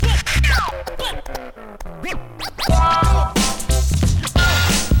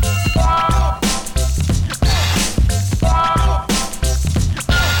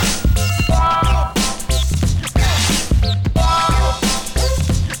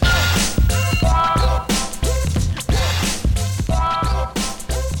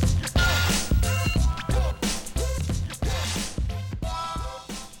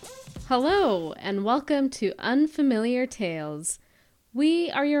Hello, and welcome to Unfamiliar Tales. We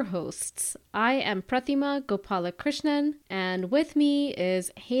are your hosts. I am Pratima Gopalakrishnan, and with me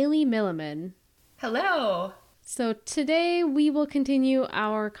is Haley Milliman. Hello. So today we will continue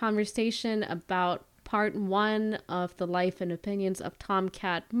our conversation about part 1 of the life and opinions of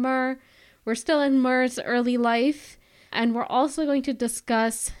Tomcat Murr. We're still in Murr's early life, and we're also going to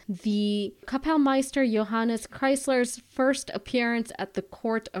discuss the Kapellmeister Johannes Kreisler's first appearance at the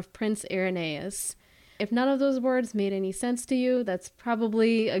court of Prince Irenaeus. If none of those words made any sense to you, that's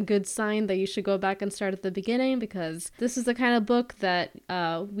probably a good sign that you should go back and start at the beginning, because this is the kind of book that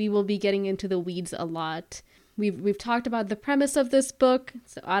we will be getting into the weeds a lot. We've talked about the premise of this book.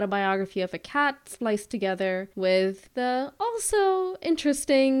 It's the autobiography of a cat spliced together with the also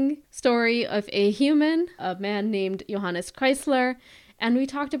interesting story of a human, a man named Johannes Kreisler. And we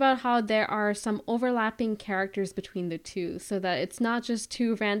talked about how there are some overlapping characters between the two, so that it's not just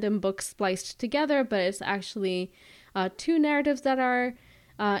two random books spliced together, but it's actually two narratives that are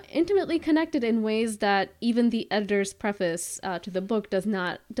intimately connected in ways that even the editor's preface to the book does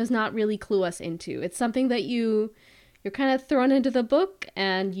not really clue us into. It's something that you're kind of thrown into the book,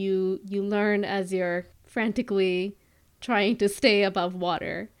 and you learn as you're frantically trying to stay above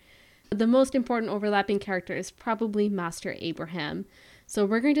water. The most important overlapping character is probably Master Abraham. So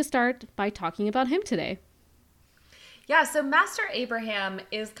we're going to start by talking about him today. Yeah, so Master Abraham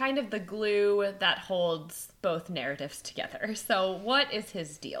is kind of the glue that holds both narratives together. So what is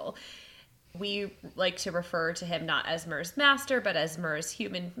his deal? We like to refer to him not as Murr's master, but as Murr's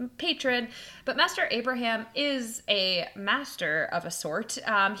human patron. But Master Abraham is a master of a sort.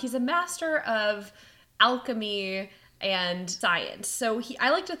 He's a master of alchemy and science. So I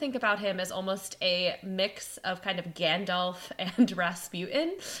like to think about him as almost a mix of kind of Gandalf and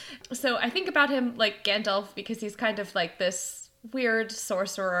Rasputin. So I think about him like Gandalf because he's kind of like this weird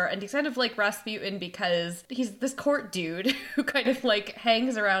sorcerer, and he's kind of like Rasputin because he's this court dude who kind of like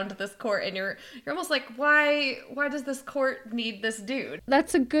hangs around this court, and you're almost like, why does this court need this dude?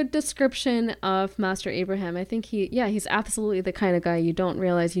 That's a good description of Master Abraham. I think he's absolutely the kind of guy you don't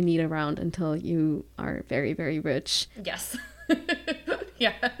realize you need around until you are very, very rich. Yes.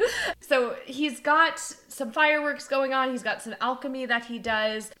 Yeah. So he's got some fireworks going on. He's got some alchemy that he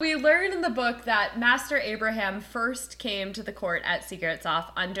does. We learn in the book that Master Abraham first came to the court at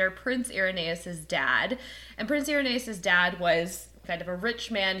Sigurdshof under Prince Irenaeus' dad. And Prince Irenaeus' dad was kind of a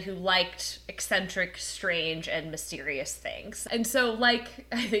rich man who liked eccentric, strange, and mysterious things. And so, like,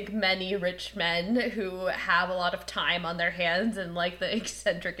 I think many rich men who have a lot of time on their hands and like the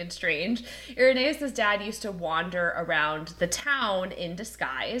eccentric and strange, Irenaeus' dad used to wander around the town in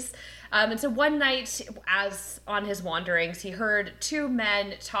disguise. And so one night, as on his wanderings, he heard two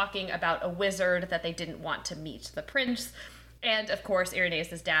men talking about a wizard that they didn't want to meet the prince. And, of course,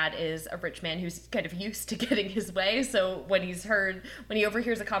 Irenaeus' dad is a rich man who's kind of used to getting his way. So when he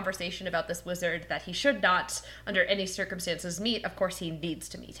overhears a conversation about this wizard that he should not, under any circumstances, meet, of course, he needs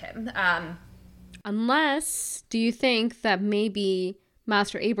to meet him. Unless, do you think that maybe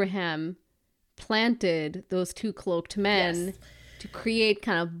Master Abraham planted those two cloaked men? Yes. To create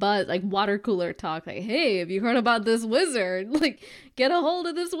kind of buzz, like water cooler talk, like, hey, have you heard about this wizard? Like, get a hold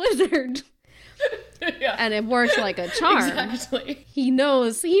of this wizard. Yeah. And it works like a charm. Exactly. He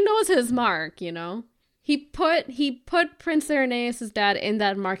knows his mark, you know? He put Prince Irenaeus' dad in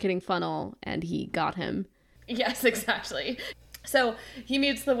that marketing funnel, and he got him. Yes, exactly. So he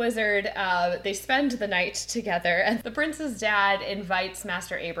meets the wizard, they spend the night together, and the prince's dad invites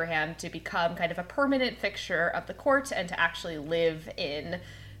Master Abraham to become kind of a permanent fixture of the court and to actually live in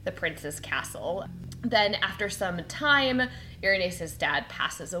the prince's castle. Then after some time, Irenaeus' dad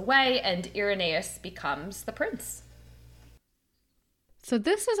passes away, and Irenaeus becomes the prince. So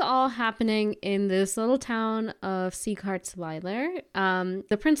this is all happening in this little town of Sighardsweiler.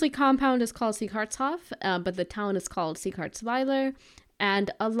 The princely compound is called Sigurdshof, but the town is called Sighardsweiler.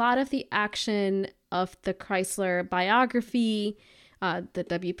 And a lot of the action of the Kreisler biography, the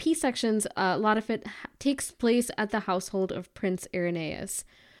WP sections, a lot of it takes place at the household of Prince Irenaeus,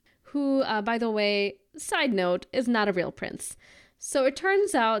 who, by the way, side note, is not a real prince. So it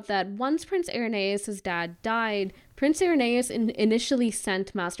turns out that once Prince Irenaeus' dad died, Prince Irenaeus initially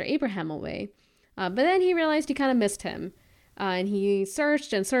sent Master Abraham away. But then he realized he kind of missed him. And he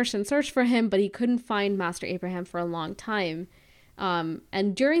searched and searched and searched for him, but he couldn't find Master Abraham for a long time.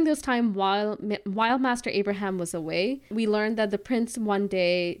 And during this time, while Master Abraham was away, we learned that the prince one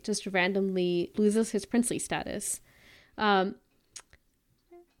day just randomly loses his princely status.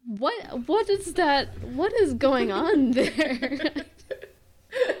 What is that? What is going on there?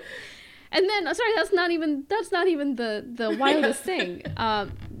 And then, sorry, that's not even the wildest thing.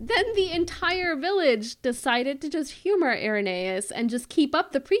 then the entire village decided to just humor Irenaeus and just keep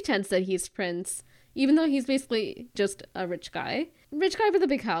up the pretense that he's prince, even though he's basically just a rich guy. Rich guy with a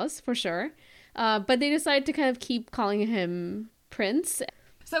big house, for sure. But they decided to kind of keep calling him prince.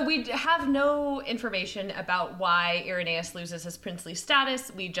 So we have no information about why Irenaeus loses his princely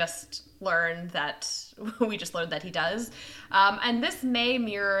status. We just learned that he does. And this may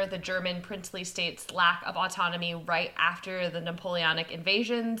mirror the German princely states' lack of autonomy right after the Napoleonic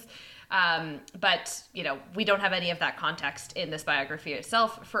invasions. But, we don't have any of that context in this biography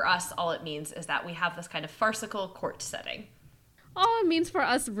itself. For us, all it means is that we have this kind of farcical court setting. All it means for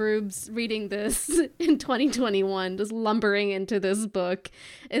us rubes reading this in 2021, just lumbering into this book,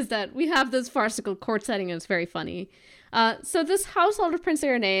 is that we have this farcical court setting and it's very funny. So this household of Prince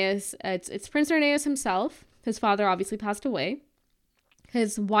Irenaeus, it's Prince Irenaeus himself. His father obviously passed away.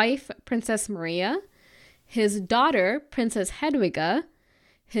 His wife, Princess Maria. His daughter, Princess Hedwiga.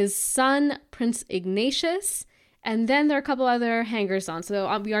 His son, Prince Ignatius. And then there are a couple other hangers-on.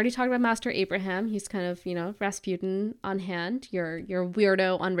 So we already talked about Master Abraham. He's kind of, Rasputin on hand, your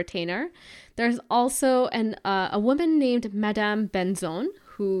weirdo on retainer. There's also a woman named Madame Benzon,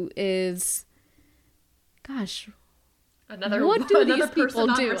 who is, gosh, what do these people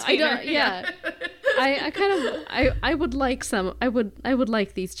do? I don't. Yeah, I would like some. I would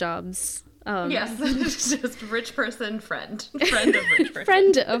like these jobs. Yes, just rich person friend of rich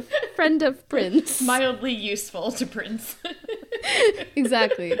person, friend of prince, mildly useful to prince.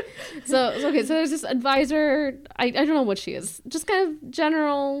 Exactly. So there's this advisor. I don't know what she is. Just kind of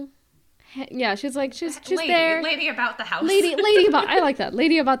general. Yeah, she's lady, there. Lady about the house. Lady about. I like that.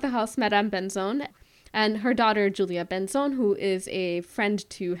 Lady about the house, Madame Benzon, and her daughter Julia Benzon, who is a friend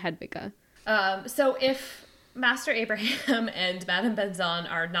to Hedwiga. So if Master Abraham and Madame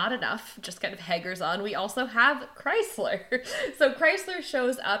Benzon are not enough, just kind of hangers-on, we also have Chrysler. So Chrysler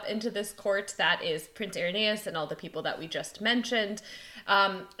shows up into this court that is Prince Irenaeus and all the people that we just mentioned.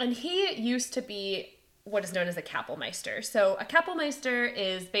 And he used to be what is known as a Kapellmeister. So a Kapellmeister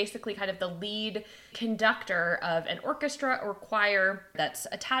is basically kind of the lead conductor of an orchestra or choir that's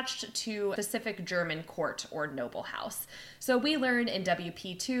attached to a specific German court or noble house. So we learn in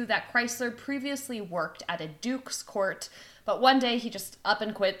WP2 that Chrysler previously worked at a duke's court, but one day he just up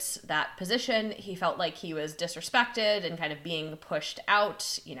and quits that position. He felt like he was disrespected and kind of being pushed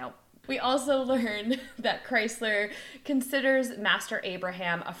out, We also learn that Chrysler considers Master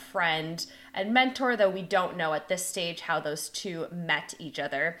Abraham a friend and mentor, though we don't know at this stage how those two met each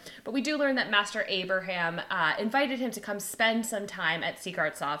other. But we do learn that Master Abraham invited him to come spend some time at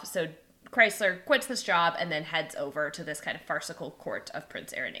Siegertshof, so Chrysler quits this job and then heads over to this kind of farcical court of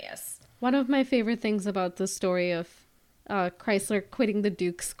Prince Irenaeus. One of my favorite things about the story of Chrysler quitting the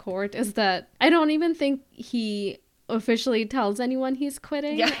Duke's court is that I don't even think he officially tells anyone he's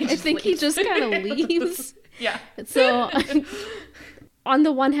quitting. Yeah, I think he just kind of leaves. Yeah. So on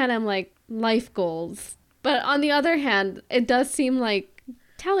the one hand, I'm like, life goals. But on the other hand, it does seem like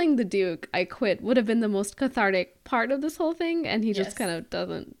telling the Duke I quit would have been the most cathartic part of this whole thing. And he just kind of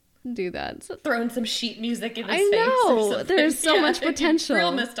doesn't do that. So, throwing some sheet music in his face. I know. There's so much potential.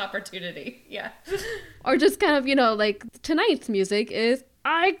 Real missed opportunity. Yeah. Or just kind of, like tonight's music is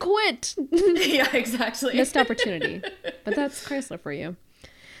I quit. Yeah, exactly. Missed opportunity. But that's Chrysler for you.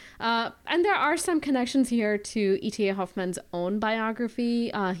 And there are some connections here to E.T.A. Hoffmann's own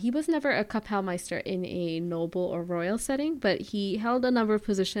biography. He was never a Kapellmeister in a noble or royal setting, but he held a number of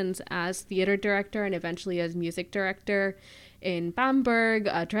positions as theater director and eventually as music director in Bamberg,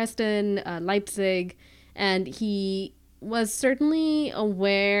 Dresden, Leipzig, and he was certainly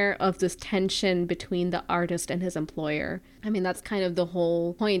aware of this tension between the artist and his employer. I mean, that's kind of the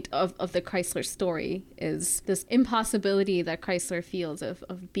whole point of the Chrysler story, is this impossibility that Chrysler feels of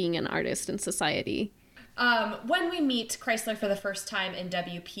being an artist in society. When we meet Chrysler for the first time in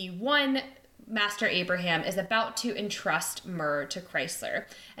WP1, Master Abraham is about to entrust Myrrh to Chrysler.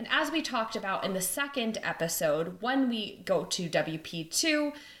 And as we talked about in the second episode, when we go to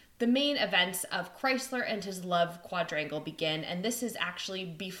WP2, the main events of Chrysler and his love quadrangle begin, and this is actually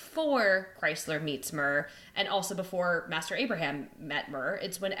before Chrysler meets Myrrh, and also before Master Abraham met Myrrh.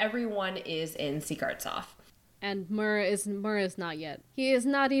 It's when everyone is in Siegertshof. And Myrrh is not yet. He is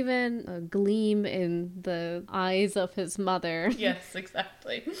not even a gleam in the eyes of his mother. Yes,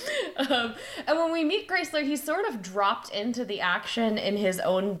 exactly. And when we meet Chrysler, he's sort of dropped into the action in his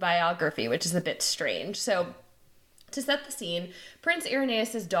own biography, which is a bit strange. So to set the scene, Prince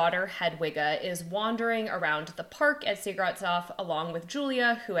Irenaeus' daughter, Hedwiga, is wandering around the park at Siegertshof along with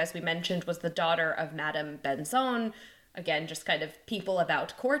Julia, who, as we mentioned, was the daughter of Madame Benzon, again, just kind of people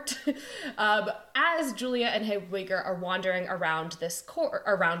about court. As Julia and Hedwiga are wandering around this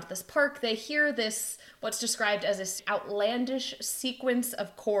park, they hear this, what's described as this outlandish sequence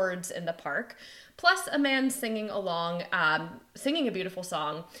of chords in the park, plus a man singing along, singing a beautiful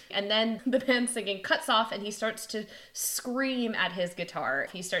song. And then the man singing cuts off and he starts to scream at his guitar.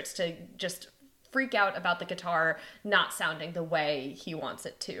 He starts to just freak out about the guitar not sounding the way he wants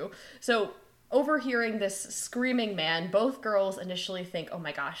it to. So overhearing this screaming man, both girls initially think, oh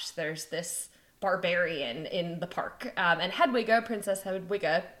my gosh, there's this barbarian in the park. And Hedwiga, Princess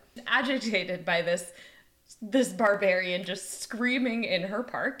Hedwiga, agitated by this barbarian just screaming in her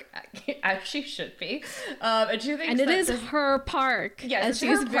park, as she should be. And she thinks it is her park. Yes, as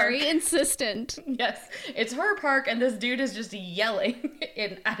she's very insistent. Yes, it's her park, and this dude is just yelling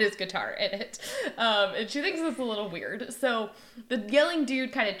at his guitar in it. And she thinks it's a little weird. So the yelling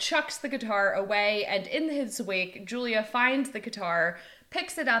dude kind of chucks the guitar away, and in his wake, Julia finds the guitar,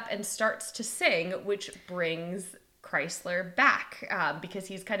 picks it up, and starts to sing, which brings Chrysler back, because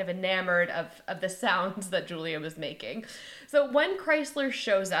he's kind of enamored of the sounds that Julia was making. So when Chrysler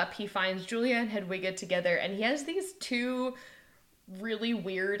shows up, he finds Julia and Hedwiga together, and he has these two really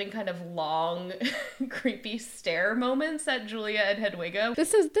weird and kind of long, creepy stare moments at Julia and Hedwiga.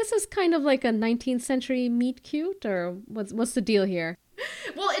 This is kind of like a 19th century meet cute, or what's the deal here?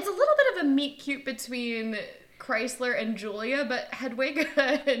 Well, it's a little bit of a meet cute between Chrysler and Julia, but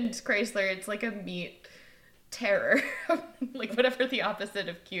Hedwiga and Chrysler, it's like a meet terror, like whatever the opposite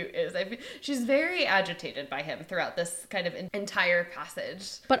of cute is. She's very agitated by him throughout this kind of entire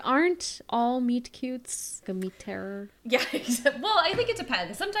passage. But aren't all meet cutes a meet terror? Yeah, well, I think it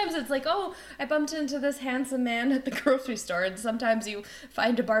depends. Sometimes it's like, oh, I bumped into this handsome man at the grocery store, and sometimes you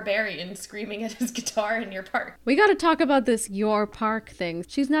find a barbarian screaming at his guitar in your park. We gotta talk about this your park thing.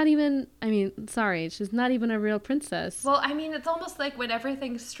 She's not even a real princess. Well, I mean, it's almost like when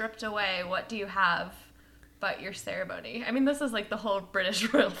everything's stripped away, what do you have but your ceremony? I mean, this is like the whole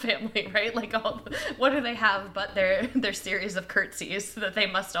British royal family, right? Like, what do they have but their series of curtsies that they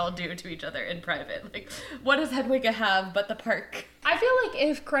must all do to each other in private? Like, what does Hedwiga have but the park? I feel like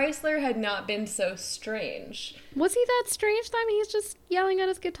if Chrysler had not been so strange. Was he that strange? I mean, he's just yelling at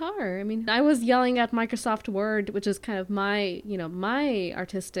his guitar. I mean, I was yelling at Microsoft Word, which is kind of my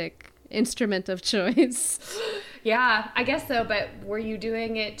artistic instrument of choice. Yeah, I guess so, but were you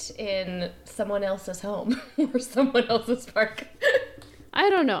doing it in someone else's home or someone else's park? I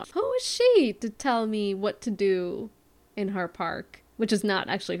don't know. Who is she to tell me what to do in her park, which is not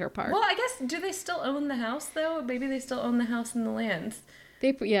actually her park? Well, I guess, do they still own the house, though? Maybe they still own the house and the lands.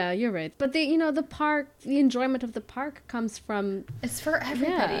 Yeah, you're right. But the park, the enjoyment of the park comes from... It's for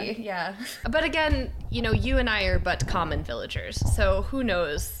everybody, yeah. But again, you and I are but common villagers, so who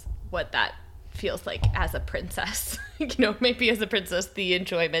knows what that feels like as a princess. Maybe as a princess the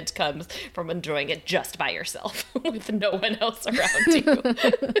enjoyment comes from enjoying it just by yourself with no one else around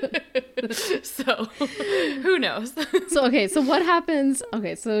you. So who knows? So what happens?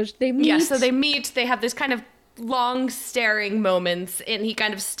 So they meet. Yeah, so they meet, they have this kind of long staring moments, and he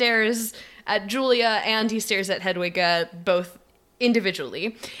kind of stares at Julia and he stares at Hedwiga, both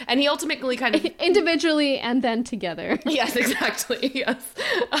individually, and he ultimately kind of individually and then together. Yes, exactly. Yes.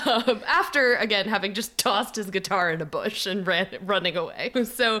 After again having just tossed his guitar in a bush and running away.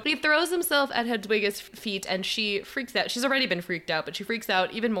 So he throws himself at Hedwiga's feet, and she freaks out. She's already been freaked out, but she freaks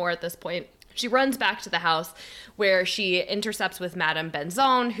out even more at this point. She runs back to the house where she intercepts with Madame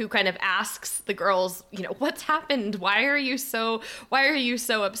Benzon, who kind of asks the girls, what's happened? Why are you so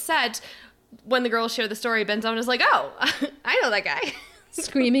upset? When the girls share the story, Benzon is like, oh, I know that guy.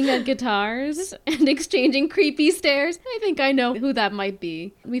 Screaming at guitars and exchanging creepy stares. I think I know who that might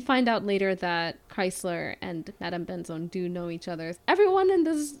be. We find out later that Chrysler and Madame Benzon do know each other. Everyone in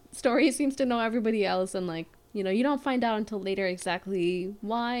this story seems to know everybody else, and you don't find out until later exactly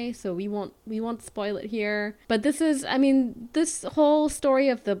why, so we won't spoil it here. But this whole story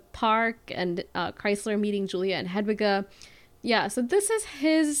of the park and Chrysler meeting Julia and Hedwiga. Yeah, so this is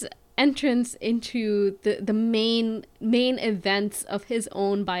his entrance into the main events of his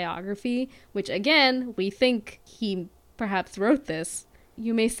own biography, which again, we think he perhaps wrote this.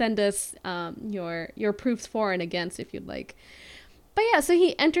 You may send us your proofs for and against if you'd like. But yeah, so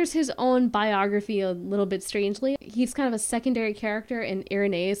he enters his own biography a little bit strangely. He's kind of a secondary character in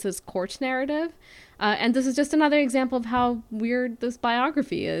Irenaeus' court narrative. And this is just another example of how weird this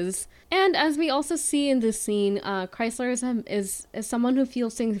biography is. And as we also see in this scene, Chrysler is someone who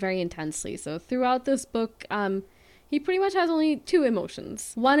feels things very intensely. So throughout this book, he pretty much has only two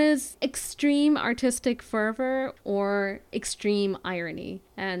emotions. One is extreme artistic fervor or extreme irony.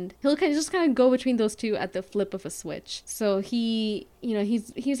 And he'll just kind of go between those two at the flip of a switch. So he's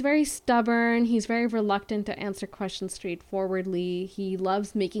very stubborn. He's very reluctant to answer questions straightforwardly. He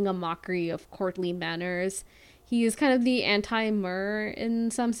loves making a mockery of courtly manners. He is kind of the anti-Mur in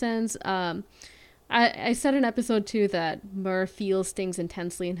some sense. I said in episode 2 that Mur feels things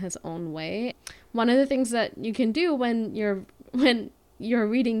intensely in his own way. One of the things that you can do when you're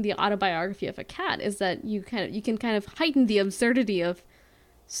reading the autobiography of a cat is that you can kind of heighten the absurdity of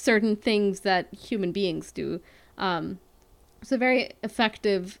certain things that human beings do. It's a very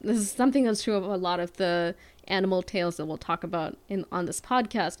effective. This is something that's true of a lot of the animal tales that we'll talk about on this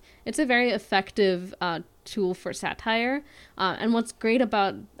podcast. It's a very effective tool for satire. And what's great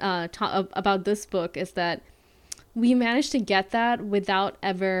about this book is that we managed to get that without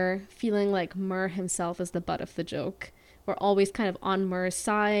ever feeling like Mur himself is the butt of the joke. We're always kind of on Mur's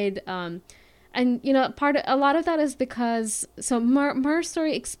side. And, a lot of that is because, Mur's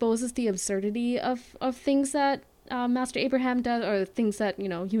story exposes the absurdity of things that Master Abraham does, or things that,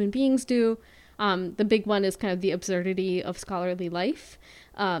 human beings do. The big one is kind of the absurdity of scholarly life,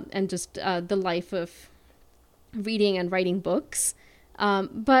 and just the life of reading and writing books.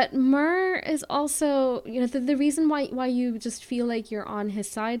 But Mur is also, the reason why you just feel like you're on his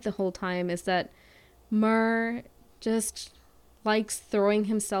side the whole time is that Mur just likes throwing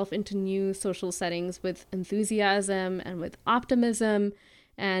himself into new social settings with enthusiasm and with optimism,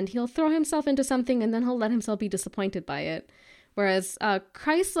 and he'll throw himself into something and then he'll let himself be disappointed by it. Whereas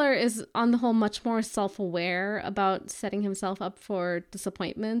Kreisler is, on the whole, much more self-aware about setting himself up for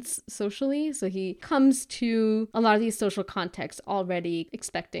disappointments socially. So he comes to a lot of these social contexts already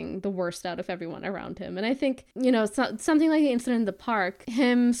expecting the worst out of everyone around him. And I think, something like the incident in the park,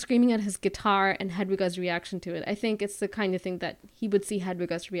 him screaming at his guitar and Hedwiga's reaction to it, I think it's the kind of thing that he would see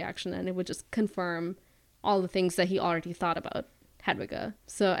Hedwiga's reaction and it would just confirm all the things that he already thought about Hedwiga.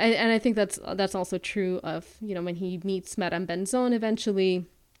 So, and I think that's also true of, when he meets Madame Benzone eventually,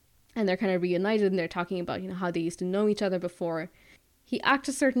 and they're kind of reunited and they're talking about, how they used to know each other before. He acts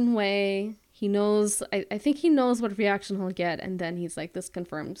a certain way. He knows, I think he knows what reaction he'll get, and then he's like, this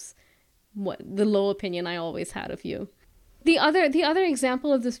confirms what the low opinion I always had of you. The other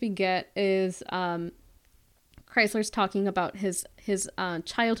example of this we get is Kreisler's talking about his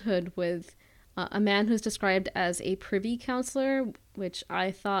childhood with a man who's described as a privy councillor, which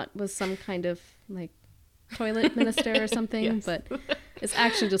I thought was some kind of toilet minister or something, yes. But it's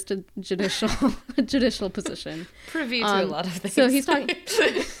actually just a judicial position. Privy to a lot of things. So he's talking.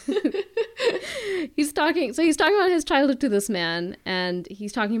 he's talking about his childhood to this man, and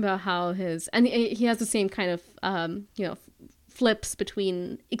he's talking about how he has the same kind of flips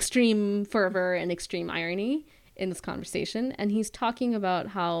between extreme fervor and extreme irony in this conversation, and he's talking about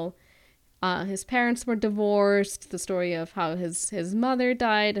how his parents were divorced, the story of how his mother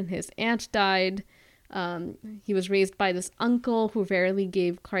died and his aunt died. He was raised by this uncle who rarely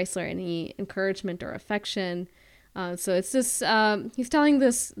gave Kreisler any encouragement or affection. So it's this, he's telling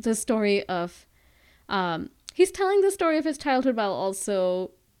this story of, his childhood while also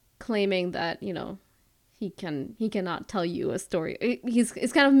claiming that, he cannot tell you a story.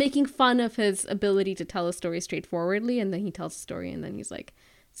 He's kind of making fun of his ability to tell a story straightforwardly, and then he tells a story and then he's like,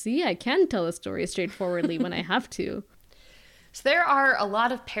 see, I can tell a story straightforwardly when I have to. So there are a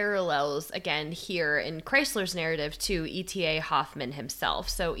lot of parallels, again, here in Kreisler's narrative to E.T.A. Hoffmann himself.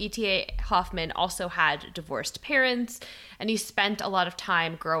 So E.T.A. Hoffmann also had divorced parents, and he spent a lot of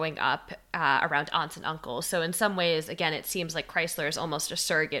time growing up around aunts and uncles. So in some ways, again, it seems like Kreisler is almost a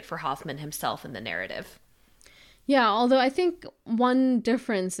surrogate for Hoffmann himself in the narrative. Yeah, although I think one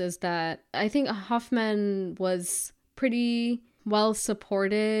difference is that I think Hoffmann was pretty well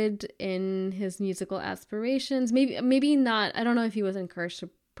supported in his musical aspirations. Maybe not. I don't know if he was encouraged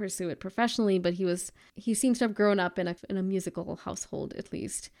to pursue it professionally, but he seems to have grown up in a musical household at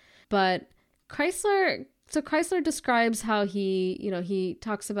least. But Kreisler describes how he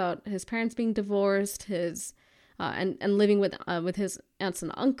talks about his parents being divorced, his and living with his aunts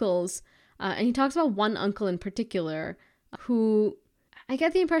and uncles, and he talks about one uncle in particular who I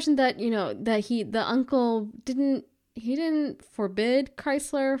get the impression that the uncle didn't forbid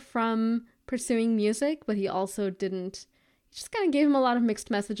Kreisler from pursuing music, but he just kind of gave him a lot of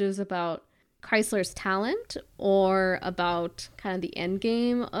mixed messages about Kreisler's talent or about kind of the end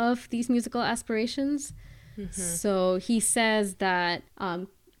game of these musical aspirations. Mm-hmm. So he says that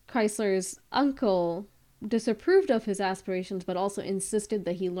Kreisler's uncle disapproved of his aspirations, but also insisted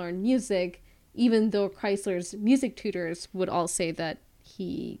that he learn music, even though Kreisler's music tutors would all say that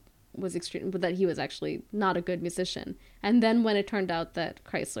he was extreme, but that he was actually not a good musician. And then when it turned out that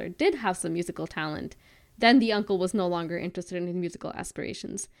Chrysler did have some musical talent, then the uncle was no longer interested in his musical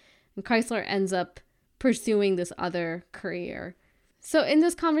aspirations. And Chrysler ends up pursuing this other career. So in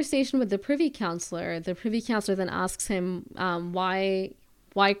this conversation with the Privy Councillor then asks him why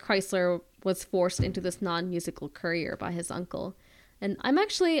Chrysler was forced into this non-musical career by his uncle. And I'm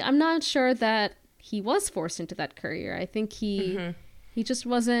not sure that he was forced into that career. I think he just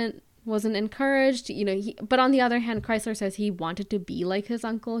wasn't encouraged, but on the other hand, Chrysler says he wanted to be like his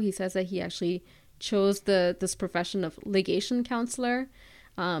uncle. He says that he actually chose this profession of legation counselor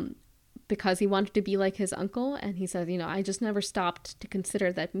because he wanted to be like his uncle. And he says, I just never stopped to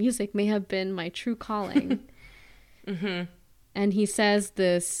consider that music may have been my true calling. And he says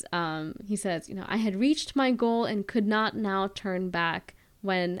this, I had reached my goal and could not now turn back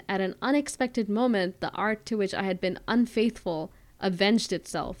when at an unexpected moment, the art to which I had been unfaithful avenged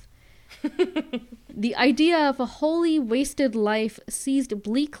itself. The idea of a wholly wasted life seized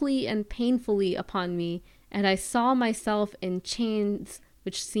bleakly and painfully upon me, and I saw myself in chains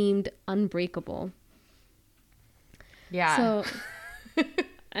which seemed unbreakable. Yeah. So,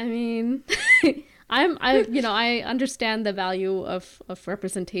 I mean, I understand the value of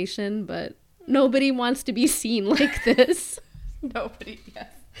representation, but nobody wants to be seen like this. Nobody, yes.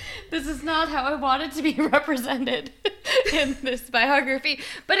 This is not how I wanted to be represented in this biography.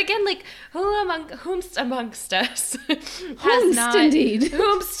 But again, like, whomst amongst us has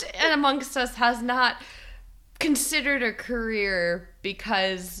not considered a career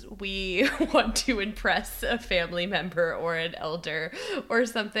because we want to impress a family member or an elder or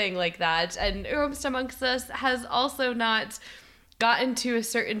something like that. And whomst amongst us has also not gotten to a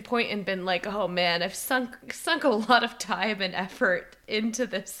certain point and been like, oh man, I've sunk a lot of time and effort into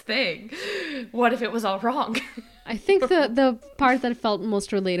this thing. What if it was all wrong? I think the part that felt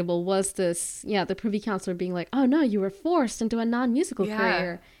most relatable was this, the Privy Councillor being like, oh no, you were forced into a non-musical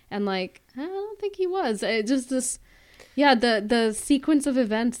career. And like, I don't think he was. It just this, the sequence of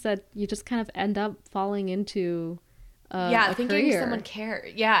events that you just kind of end up falling into. Thinking career. someone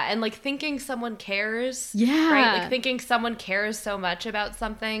cares. Yeah, and like thinking someone cares. Yeah. Right? Like thinking someone cares so much about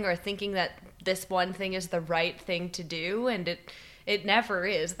something, or thinking that this one thing is the right thing to do, and it never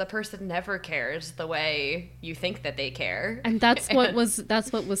is. The person never cares the way you think that they care. And that's what was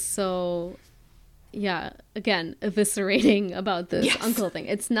so again, eviscerating about this uncle thing.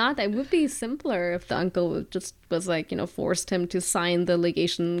 It's not, it would be simpler if the uncle just was like, forced him to sign the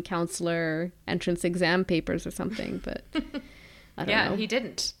legation counselor entrance exam papers or something, but I don't know. He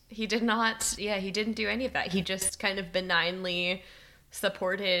didn't. He did not. He didn't do any of that. He just kind of benignly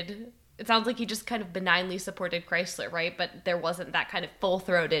supported, it sounds like he just kind of benignly supported Chrysler, right? But there wasn't that kind of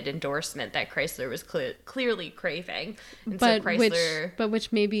full-throated endorsement that Chrysler was clearly craving. And but so Chrysler...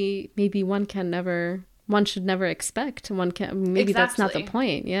 which maybe one should never expect. Maybe that's not the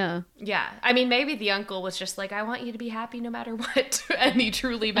point. Yeah. Yeah. I mean, maybe the uncle was just like, I want you to be happy no matter what. And he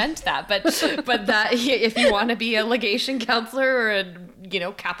truly meant that. But that if you want to be a legation counselor or a,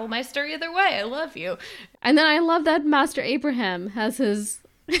 Kapellmeister, either way, I love you. And then I love that Master Abraham has his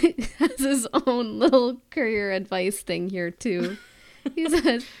own little career advice thing here too. He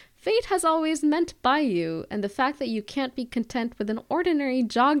says, fate has always meant by you, and the fact that you can't be content with an ordinary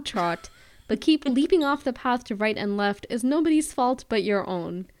jog trot but keep leaping off the path to right and left is nobody's fault but your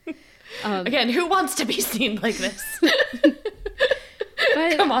own. Again, who wants to be seen like this?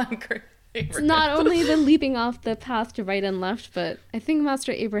 But come on, it's not only the leaping off the path to right and left, but I think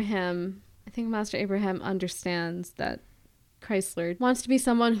Master Abraham understands that Chrysler wants to be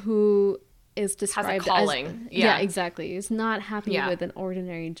someone who is described has a calling. As, exactly. Is not happy with an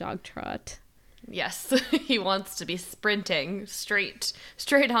ordinary jog trot. Yes, he wants to be sprinting straight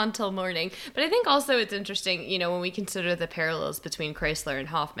on till morning. But I think also it's interesting, when we consider the parallels between Chrysler and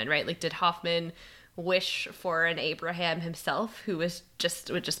Hoffman, right? Like, did Hoffman wish for an Abraham himself who would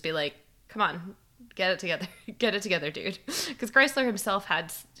just be like, come on, get it together, dude? Because Chrysler himself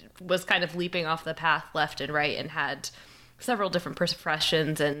was kind of leaping off the path left and right and had several different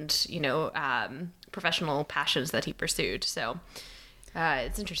professions and, professional passions that he pursued. So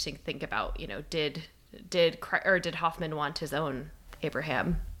it's interesting to think about, did Hoffman want his own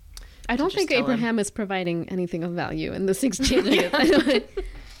Abraham? I don't think Abraham is providing anything of value in this exchange. I think,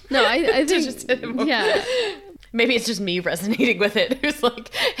 Maybe it's just me resonating with it. Who's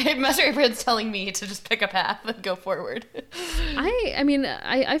like, hey, Master Abraham's telling me to just pick a path and go forward.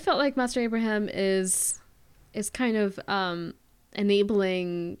 I felt like Master Abraham is kind of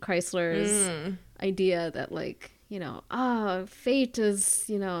enabling Chrysler's idea that, like, fate is,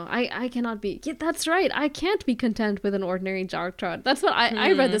 I cannot be. Yeah, that's right. I can't be content with an ordinary jogtrot. That's what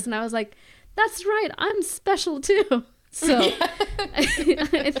I read this and I was like, that's right. I'm special too. So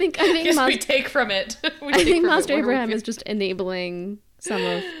I think we take from it. I think Master Abraham is just enabling some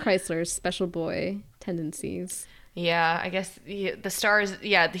of Chrysler's special boy tendencies. Yeah, I guess the stars,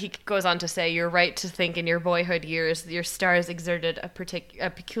 he goes on to say, you're right to think in your boyhood years, your stars exerted a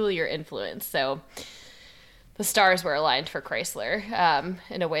peculiar influence. So the stars were aligned for Chrysler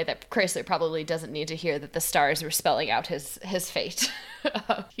in a way that Chrysler probably doesn't need to hear that the stars were spelling out his fate.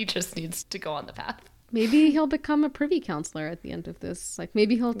 He just needs to go on the path. Maybe he'll become a privy counselor at the end of this. Like,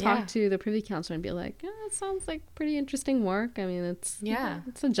 maybe he'll talk to the privy counselor and be like, it sounds like pretty interesting work. I mean, it's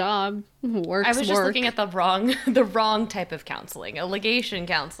a job. I was just looking at the wrong type of counseling. A legation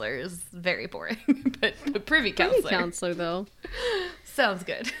counselor is very boring, but a privy counselor, though. Sounds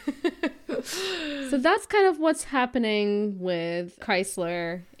good. So that's kind of what's happening with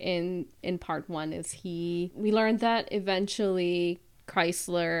Chrysler in part 1 is we learned that eventually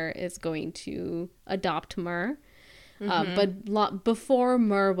Chrysler is going to adopt Mur. But before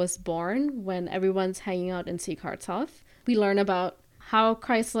Mur was born, when everyone's hanging out in Sieghardtshof, we learn about how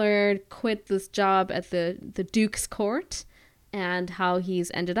Chrysler quit this job at the Duke's court and how he's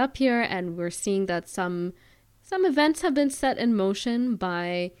ended up here. And we're seeing that some events have been set in motion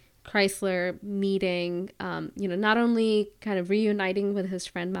by Chrysler meeting, not only kind of reuniting with his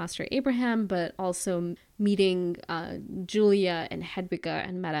friend Master Abraham, but also meeting Julia and Hedwiga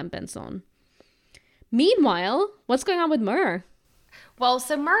and Madame Benson. Meanwhile, what's going on with Mur? Well,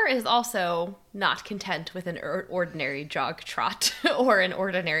 so Mur is also not content with an ordinary jog trot or an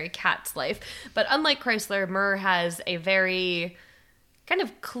ordinary cat's life. But unlike Chrysler, Mur has a very kind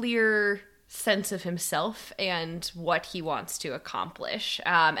of clear sense of himself and what he wants to accomplish.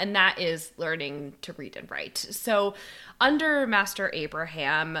 And that is learning to read and write. So under Master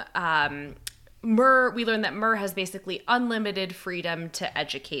Abraham, we learn that Mur has basically unlimited freedom to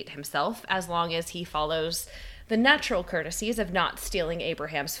educate himself as long as he follows the natural courtesies of not stealing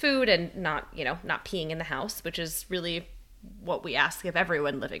Abraham's food and not peeing in the house, which is really what we ask of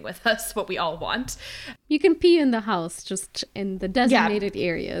everyone living with us, what we all want. You can pee in the house, just in the designated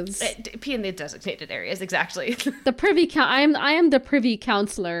areas. Pee in the designated areas, exactly. The privy I am the privy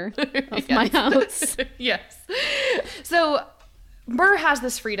counselor of my house. Yes. So Mur has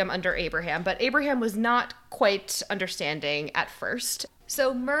this freedom under Abraham, but Abraham was not quite understanding at first.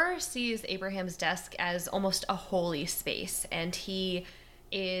 So Mur sees Abraham's desk as almost a holy space, and he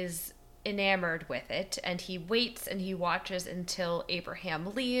is enamored with it, and he waits and he watches until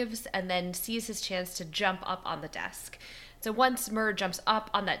Abraham leaves and then sees his chance to jump up on the desk. So once Mur jumps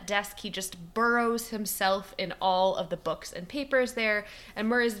up on that desk, he just burrows himself in all of the books and papers there, and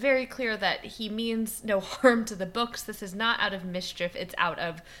Mur is very clear that he means no harm to the books. This is not out of mischief, it's out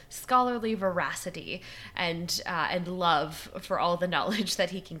of scholarly veracity and love for all the knowledge that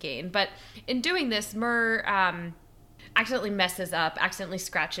he can gain. But in doing this, Mur accidentally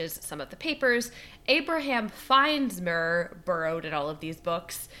scratches some of the papers. Abraham finds Mur burrowed in all of these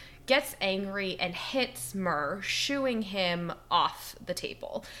books, gets angry, and hits Mur, shooing him off the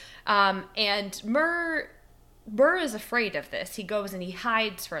table. And Mur is afraid of this. He goes and he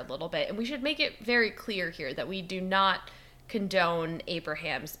hides for a little bit. And we should make it very clear here that we do not condone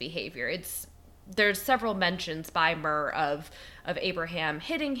Abraham's behavior. There's several mentions by Mur of Abraham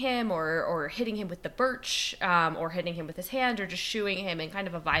hitting him or hitting him with the birch or hitting him with his hand or just shooing him in kind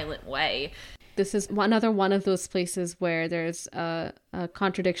of a violent way. This is another one of those places where there's a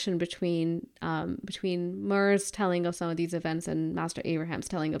contradiction between Mur's telling of some of these events and Master Abraham's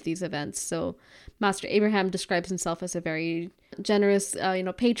telling of these events. So Master Abraham describes himself as a very generous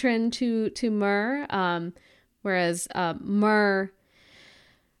patron to Mur, whereas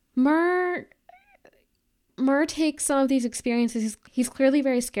Mur takes some of these experiences. He's clearly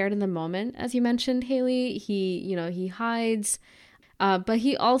very scared in the moment, as you mentioned, Haley. He hides, but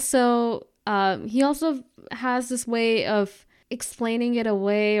he also has this way of explaining it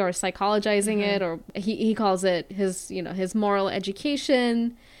away or psychologizing it, or he calls it his moral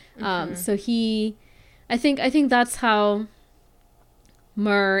education. So I think that's how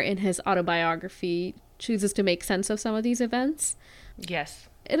Mur in his autobiography chooses to make sense of some of these events. Yes,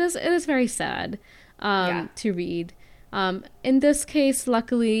 it is very sad to read. In this case,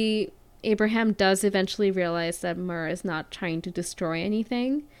 luckily, Abraham does eventually realize that Mur is not trying to destroy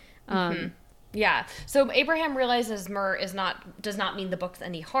anything. Yeah. So Abraham realizes Mur does not mean the books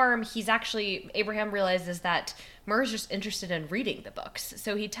any harm. Abraham realizes that Mur is just interested in reading the books.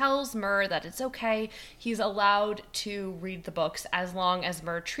 So he tells Mur that it's okay. He's allowed to read the books as long as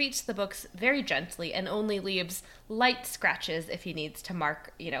Mur treats the books very gently and only leaves light scratches if he needs to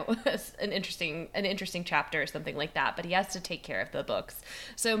mark, an interesting chapter or something like that. But he has to take care of the books.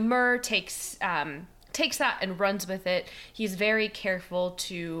 So Mur takes that and runs with it. He's very careful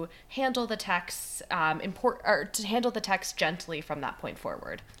to handle the text gently from that point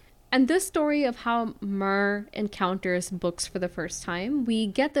forward. And this story of how Mur encounters books for the first time, we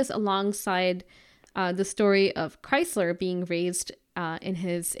get this alongside the story of Chrysler being raised in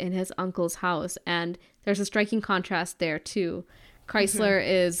his uncle's house, and there's a striking contrast there too. Chrysler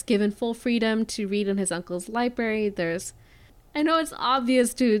is given full freedom to read in his uncle's library. I know it's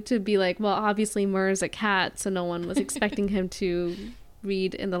obvious to be like, well, obviously Mur is a cat, so no one was expecting him to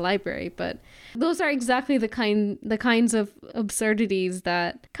read in the library, but those are exactly the kinds of absurdities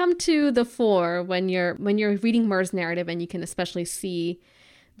that come to the fore when you're reading Mur's narrative, and you can especially see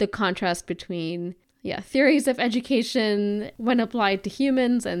the contrast between theories of education when applied to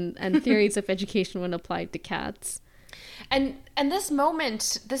humans and theories of education when applied to cats. And this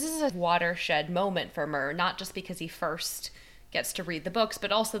is a watershed moment for Mur, not just because he first gets to read the books, but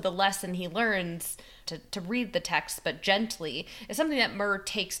also the lesson he learns to read the text, but gently, is something that Mur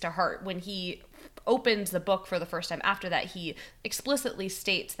takes to heart. When he opens the book for the first time after that, he explicitly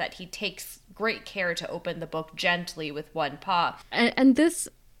states that he takes great care to open the book gently with one paw. And this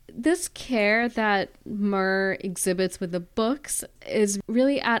care that Mur exhibits with the books is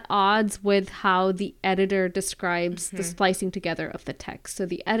really at odds with how the editor describes the splicing together of the text. So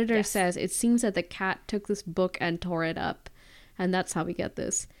the editor says, it seems that the cat took this book and tore it up. And that's how we get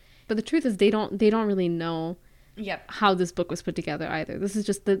this. But the truth is they don't really know how this book was put together either. This is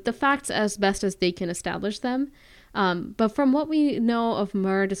just the facts as best as they can establish them. But from what we know of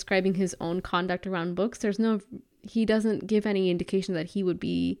Mur describing his own conduct around books, he doesn't give any indication that he would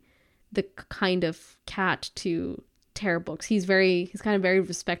be the kind of cat to tear books. He's kind of very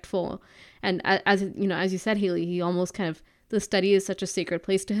respectful. And as you said, Haley, he almost kind of, the study is such a sacred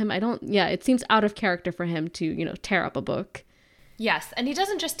place to him. It seems out of character for him to, tear up a book. Yes, and he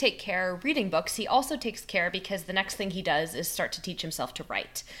doesn't just take care reading books, he also takes care because the next thing he does is start to teach himself to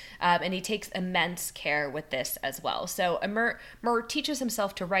write. And he takes immense care with this as well. So Mur teaches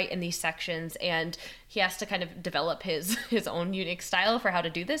himself to write in these sections, and he has to kind of develop his own unique style for how to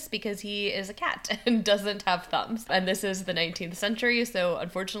do this because he is a cat and doesn't have thumbs. And this is the 19th century, so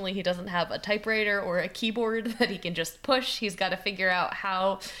unfortunately he doesn't have a typewriter or a keyboard that he can just push. He's got to figure out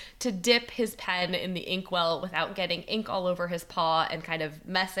how to dip his pen in the inkwell without getting ink all over his paw and kind of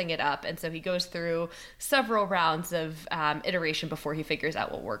messing it up. And so he goes through several rounds of iteration before he figures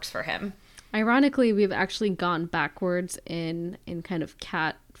out what works for him. Ironically, we've actually gone backwards in kind of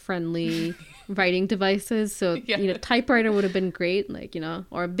cat-friendly writing devices. So, typewriter would have been great,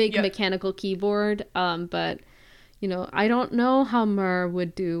 or a big mechanical keyboard. But, I don't know how Mur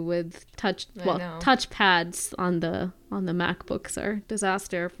would do with touch pads on the MacBooks are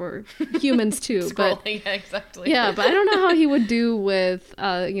disaster for humans too. Scrolling, exactly. Yeah, but I don't know how he would do with,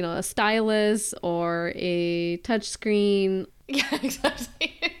 a stylus or a touch screen. Yeah,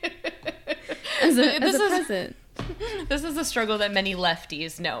 exactly. As a present. This is a struggle that many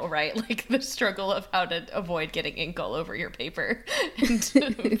lefties know, right? Like the struggle of how to avoid getting ink all over your paper and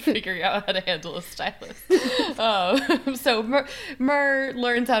figuring out how to handle a stylus. So Mur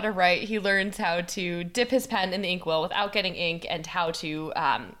learns how to write. He learns how to dip his pen in the inkwell without getting ink and how to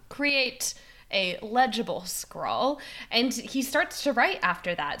create a legible scrawl, and he starts to write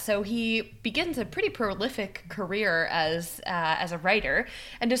after that. So he begins a pretty prolific career as a writer,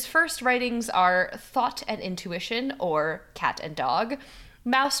 and his first writings are Thought and Intuition, or Cat and Dog,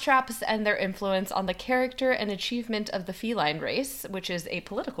 Mousetraps and Their Influence on the Character and Achievement of the Feline Race, which is a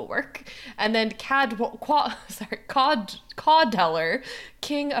political work, and then Cawdeller,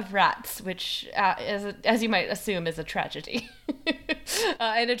 King of Rats, which, as you might assume, is a tragedy.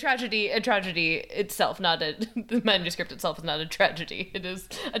 And a tragedy itself, the manuscript itself is not a tragedy. It is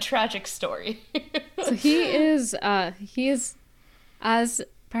a tragic story. So he is, as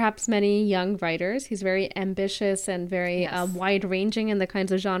perhaps many young writers, he's very ambitious and very wide-ranging in the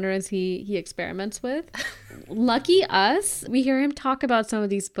kinds of genres he experiments with. Lucky us, we hear him talk about some of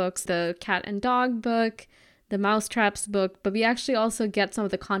these books, the Cat and Dog book, the Mousetraps book, but we actually also get some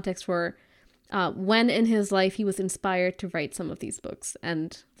of the context for when in his life he was inspired to write some of these books,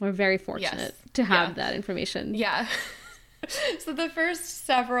 and we're very fortunate to have that information. Yeah. So the first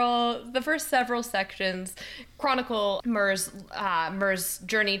several sections chronicle Murr's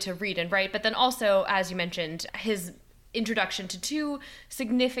journey to read and write, but then also, as you mentioned, his introduction to two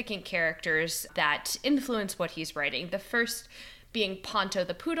significant characters that influence what he's writing. The first being Ponto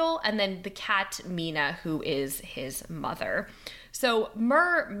the poodle, and then the cat Mina, who is his mother. So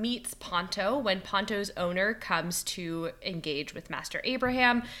Murr meets Ponto when Ponto's owner comes to engage with Master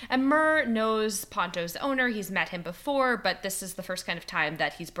Abraham, and Murr knows Ponto's owner. He's met him before, but this is the first kind of time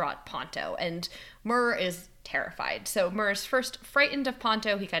that he's brought Ponto, and Murr is terrified. So Murr's first frightened of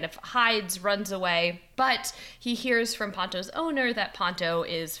Ponto. He kind of hides, runs away, but he hears from Ponto's owner that Ponto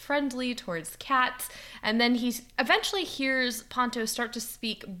is friendly towards cats, and then he eventually hears Ponto start to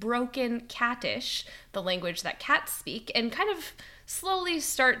speak broken Cattish, the language that cats speak, and kind of slowly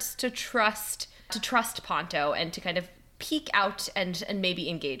starts to trust Ponto and to kind of peek out and maybe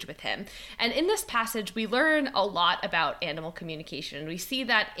engage with him. And in this passage, we learn a lot about animal communication. We see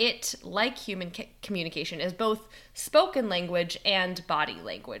that it, like human communication, is both spoken language and body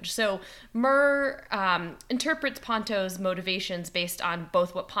language. So Murr interprets Ponto's motivations based on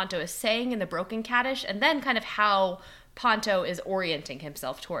both what Ponto is saying in the broken Cattish and then kind of how Ponto is orienting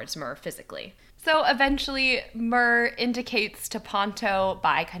himself towards Murr physically. So eventually, Murr indicates to Ponto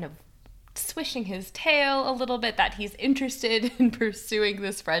by kind of swishing his tail a little bit that he's interested in pursuing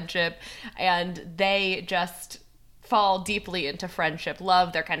this friendship, and they just fall deeply into friendship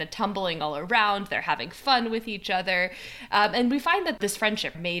love. They're kind of tumbling all around, they're having fun with each other, and we find that this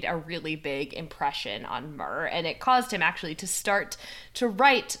friendship made a really big impression on Murr, and it caused him actually to start to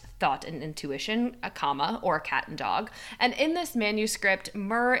write Thought and Intuition, a comma, or Cat and Dog. And in this manuscript,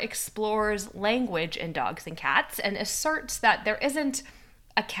 Murr explores language in dogs and cats and asserts that there isn't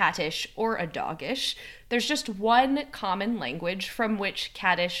a cattish or a doggish. There's just one common language from which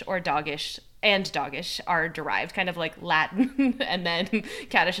cattish or doggish and doggish are derived, kind of like Latin, and then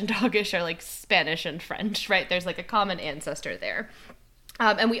cattish and doggish are like Spanish and French, right? There's like a common ancestor there.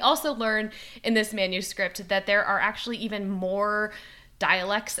 And we also learn in this manuscript that there are actually even more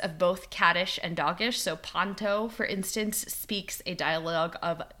dialects of both cattish and doggish. So Ponto, for instance, speaks a dialogue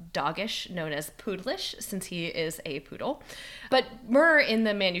of doggish known as poodlish, since he is a poodle. But Murr in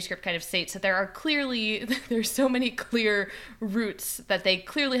the manuscript kind of states that there's so many clear roots that they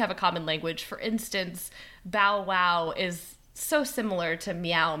clearly have a common language. For instance, bow wow is so similar to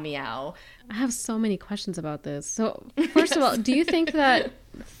meow meow. I have so many questions about this. So first of all, do you think that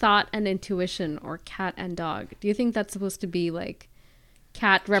thought and intuition, or cat and dog, do you think that's supposed to be like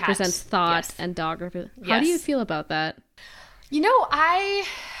cat represents thought, yes, and dog represents... How do you feel about that? You know, I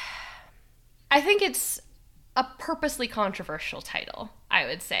think it's a purposely controversial title, I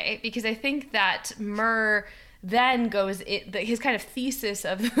would say, because I think that Murr then his kind of thesis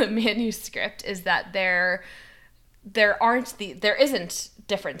of the manuscript is that there isn't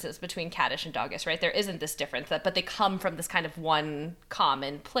differences between cattish and doggish, right? There isn't this difference, but they come from this kind of one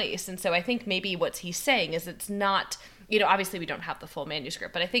common place. And so I think maybe what he's saying is it's not... obviously we don't have the full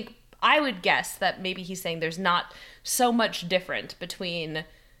manuscript, but I would guess that maybe he's saying there's not so much different between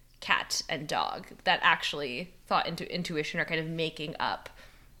cat and dog, that actually thought and intuition are kind of making up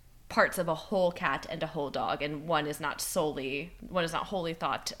parts of a whole cat and a whole dog, and one is not wholly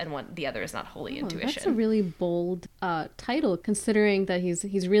thought, and the other is not wholly intuition. That's a really bold title, considering that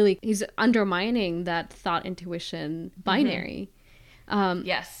he's undermining that thought intuition binary. Mm-hmm.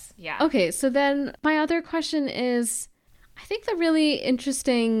 Yes. Yeah. Okay, so then my other question is, I think the really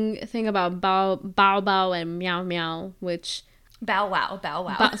interesting thing about bow bow and meow meow, which... Bow wow.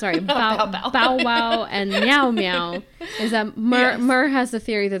 Bow wow and meow meow, is that Murr has the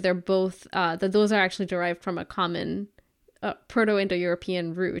theory that they're both, that those are actually derived from a common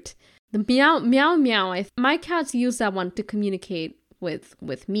Proto-Indo-European root. The meow meow, my cats use that one to communicate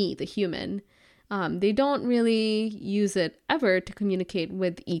with me, the human. They don't really use it ever to communicate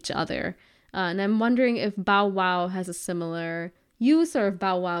with each other. And I'm wondering if bow wow has a similar use, or if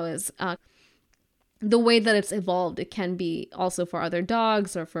bow wow is the way that it's evolved. It can be also for other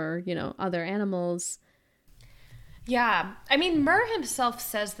dogs or for, other animals. Yeah. I mean, Murr himself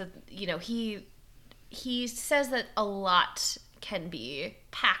says that, he says that a lot can be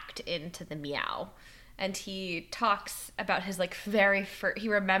packed into the meow. And he talks about his very first, he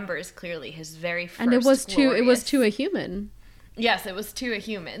remembers clearly his very first, and it was to a human. Yes, it was to a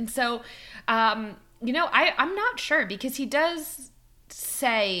human. So, I'm not sure, because he does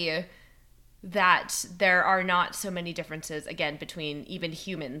say that there are not so many differences, again, between even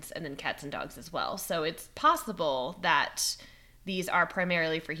humans and then cats and dogs as well. So it's possible that these are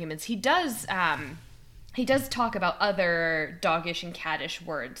primarily for humans. He does talk about other doggish and cattish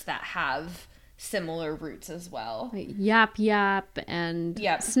words that have similar roots as well. Like yap yap and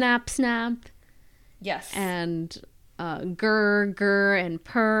snap snap. Yes. And grr grr and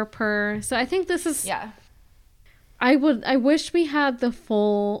purr purr. So I think this is I wish we had the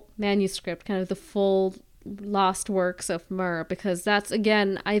full manuscript, kind of the full lost works of Mur, because that's,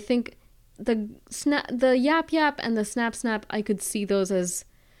 again, I think the yap yap and the snap snap, I could see those as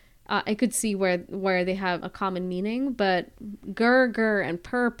I could see where they have a common meaning, but grr grr and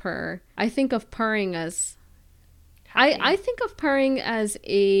purr purr, I think of purring as I think of purring as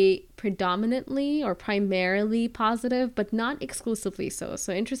a predominantly or primarily positive, but not exclusively so.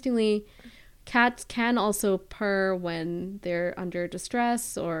 So interestingly, cats can also purr when they're under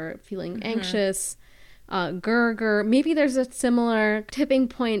distress or feeling anxious. Grr grr. Maybe there's a similar tipping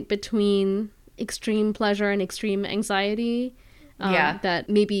point between extreme pleasure and extreme anxiety. That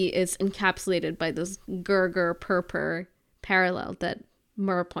maybe is encapsulated by this grr grr purr purr parallel that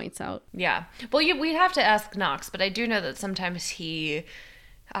Mur points out. Yeah. Well, we'd have to ask Knox, but I do know that sometimes he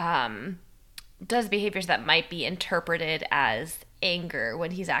does behaviors that might be interpreted as anger when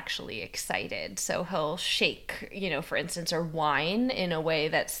he's actually excited. So he'll shake, for instance, or whine in a way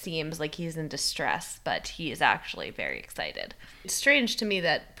that seems like he's in distress, but he is actually very excited. It's strange to me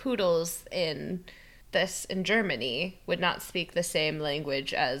that poodles in Germany would not speak the same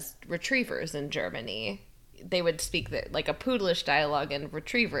language as retrievers in Germany. They would speak like a poodlish dialogue and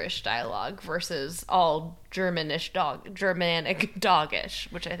retrieverish dialogue versus all Germanic doggish,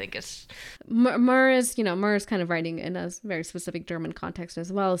 which I think is... Mur is kind of writing in a very specific German context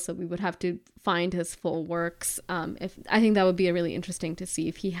as well, so we would have to find his full works. I think that would be really interesting to see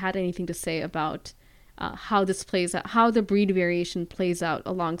if he had anything to say about how this plays out, how the breed variation plays out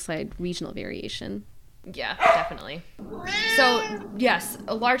alongside regional variation. Yeah, definitely. So, yes,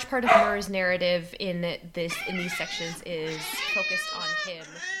 a large part of Mur's narrative in these sections is focused on him.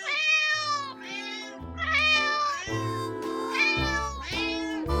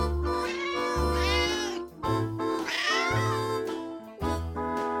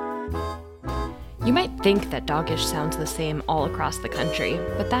 You might think that doggish sounds the same all across the country,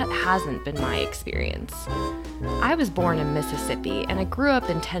 but that hasn't been my experience. I was born in Mississippi, and I grew up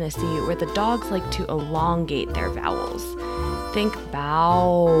in Tennessee, where the dogs like to elongate their vowels. Think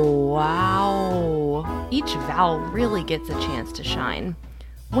bow, wow. Each vowel really gets a chance to shine.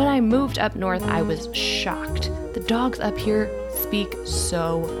 When I moved up north, I was shocked. The dogs up here speak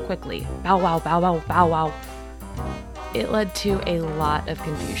so quickly. Bow, wow, bow, wow, bow, wow. It led to a lot of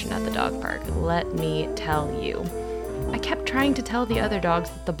confusion at the dog park, let me tell you. I kept trying to tell the other dogs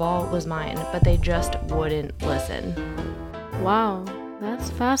that the ball was mine, but they just wouldn't listen. Wow, that's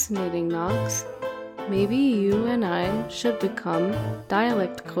fascinating, Knox. Maybe you and I should become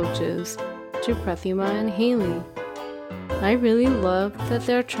dialect coaches to Prathima and Haley. I really love that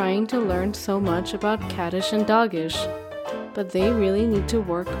they're trying to learn so much about cattish and doggish, but they really need to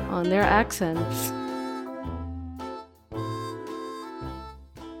work on their accents.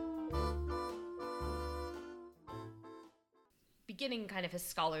 Beginning kind of his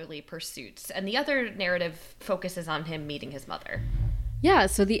scholarly pursuits, and the other narrative focuses on him meeting his mother. Yeah,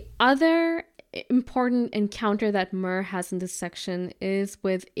 so the other important encounter that Mur has in this section is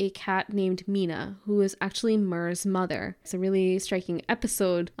with a cat named Mina, who is actually Mur's mother. It's a really striking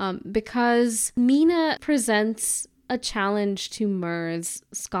episode because Mina presents a challenge to Mur's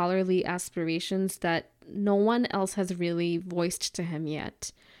scholarly aspirations that no one else has really voiced to him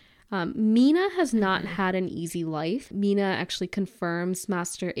yet. Mina has not had an easy life. Mina actually confirms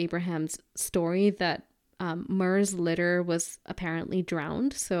Master Abraham's story that Mur's litter was apparently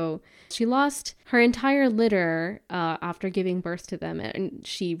drowned. So she lost her entire litter after giving birth to them. And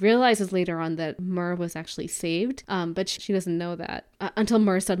she realizes later on that Mur was actually saved, but she doesn't know that until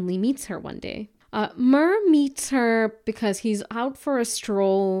Mur suddenly meets her one day. Mur meets her because he's out for a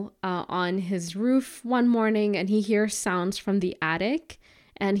stroll on his roof one morning, and he hears sounds from the attic.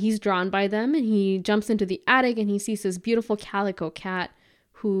 And he's drawn by them, and he jumps into the attic, and he sees this beautiful calico cat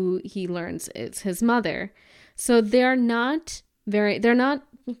who he learns is his mother. So they're not,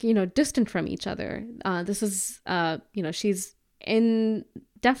 distant from each other. This is, she's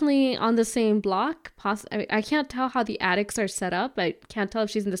definitely on the same block. I can't tell how the attics are set up. I can't tell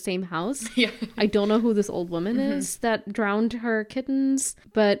if she's in the same house. Yeah. I don't know who this old woman is that drowned her kittens.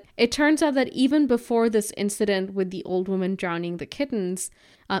 But it turns out that even before this incident with the old woman drowning the kittens,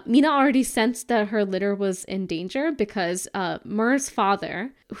 Mina already sensed that her litter was in danger because Mur's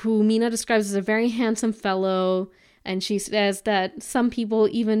father, who Mina describes as a very handsome fellow, and she says that some people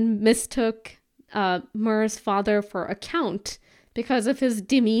even mistook Mur's father for a count because of his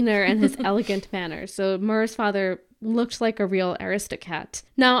demeanor and his elegant manner. So Mur's father looked like a real aristocrat.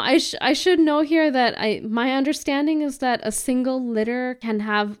 Now, I should know here that my understanding is that a single litter can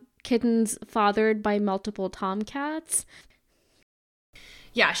have kittens fathered by multiple tomcats.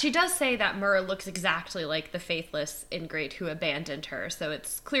 Yeah, she does say that Mur looks exactly like the faithless ingrate who abandoned her. So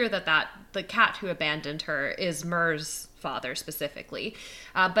it's clear that the cat who abandoned her is Mur's father specifically.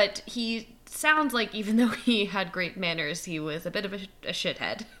 But he sounds like, even though he had great manners, he was a bit of a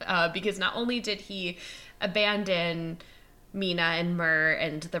shithead. Because not only did he abandon Mina and Mur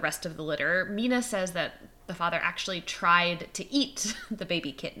and the rest of the litter, Mina says that the father actually tried to eat the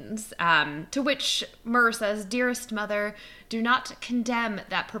baby kittens, to which Mur says, "Dearest mother, do not condemn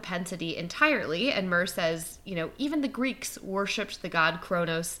that propensity entirely." And Mur says, even the Greeks worshipped the god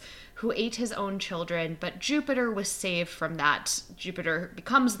Kronos, who ate his own children, but Jupiter was saved from that. Jupiter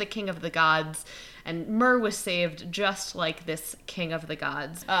becomes the king of the gods, and Mur was saved just like this king of the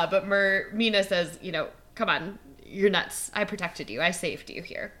gods. But Mina says, come on, you're nuts. I protected you. I saved you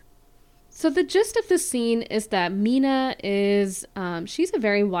here. So the gist of the scene is that Mina is, she's a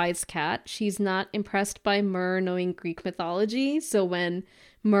very wise cat. She's not impressed by Mur knowing Greek mythology. So when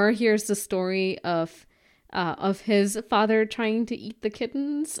Mur hears the story of his father trying to eat the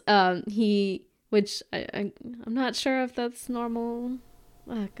kittens, which I'm not sure if that's normal.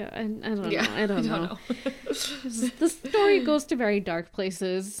 Oh God, I don't know. The story goes to very dark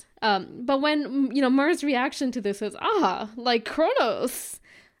places. But when, Mur's reaction to this is, like Kronos.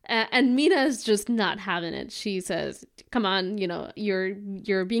 And Mina is just not having it. She says, come on,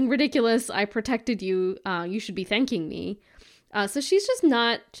 you're being ridiculous. I protected you. You should be thanking me. So she's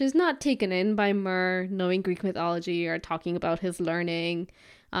not taken in by Mur knowing Greek mythology or talking about his learning.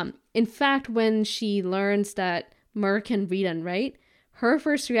 In fact, when she learns that Mur can read and write, her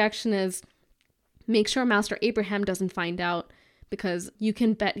first reaction is, make sure Master Abraham doesn't find out, because you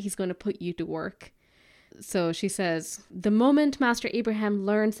can bet he's going to put you to work. So she says, the moment Master Abraham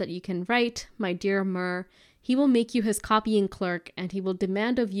learns that you can write, my dear Mur, he will make you his copying clerk, and he will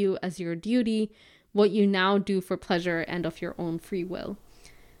demand of you as your duty what you now do for pleasure and of your own free will.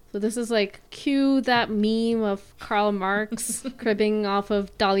 So this is like, cue that meme of Karl Marx cribbing off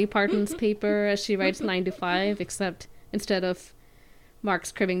of Dolly Parton's paper as she writes 9 to 5, except instead of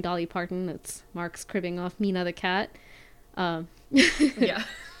Marx cribbing Dolly Parton, it's Marx cribbing off Mina the cat. Yeah.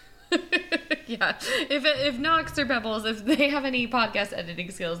 Yeah, if Knox or Pebbles, if they have any podcast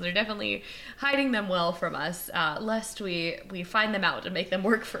editing skills, they're definitely hiding them well from us, lest we find them out and make them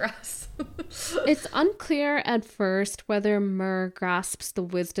work for us. It's unclear at first whether Mur grasps the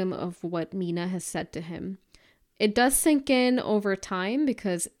wisdom of what Mina has said to him. It does sink in over time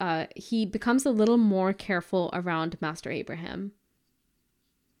because he becomes a little more careful around Master Abraham.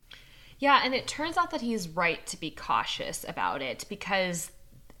 Yeah, and it turns out that he's right to be cautious about it, because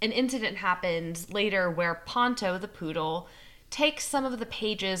an incident happens later where Ponto, the poodle, takes some of the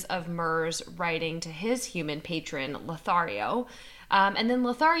pages of Mur's writing to his human patron, Lothario. And then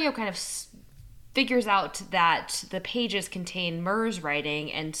Lothario kind of figures out that the pages contain Mur's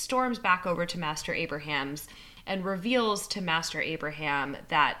writing and storms back over to Master Abraham's and reveals to Master Abraham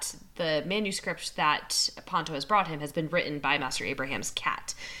that the manuscript that Ponto has brought him has been written by Master Abraham's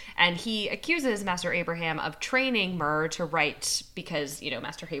cat. And he accuses Master Abraham of training Mur to write because,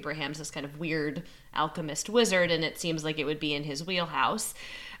 Master Abraham's this kind of weird alchemist wizard, and it seems like it would be in his wheelhouse.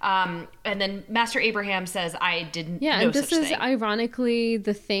 And then Master Abraham says, I didn't know such thing. Yeah, and this is ironically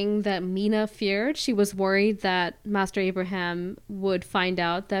the thing that Mina feared. She was worried that Master Abraham would find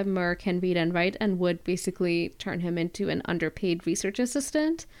out that Mur can read and write and would basically turn him into an underpaid research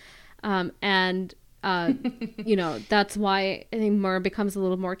assistant. That's why I think Mur becomes a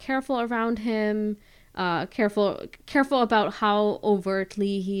little more careful around him, careful about how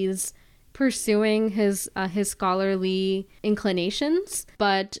overtly he's pursuing his scholarly inclinations.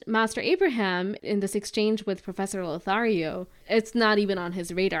 But Master Abraham, in this exchange with Professor Lothario, it's not even on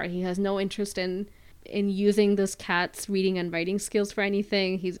his radar. He has no interest in using this cat's reading and writing skills for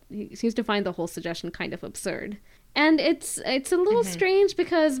anything. He seems to find the whole suggestion kind of absurd. And it's a little strange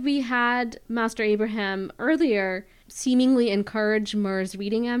because we had Master Abraham earlier seemingly encourage Mur's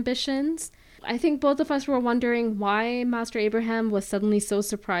reading ambitions. I think both of us were wondering why Master Abraham was suddenly so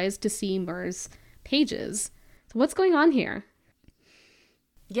surprised to see Mur's pages. So what's going on here?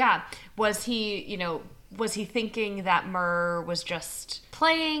 Yeah. Was he thinking that Mur was just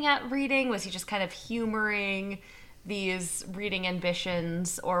playing at reading? Was he just kind of humoring these reading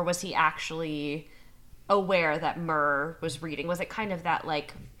ambitions? Or was he actually aware that Mur was reading? Was it kind of that,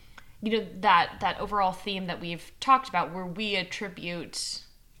 that overall theme that we've talked about where we attribute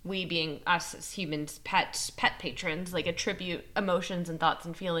we being us as humans, pet patrons, like attribute emotions and thoughts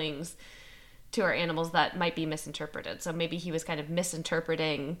and feelings to our animals that might be misinterpreted. So maybe he was kind of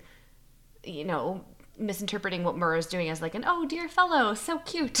misinterpreting what Mur is doing as like an, oh dear fellow, so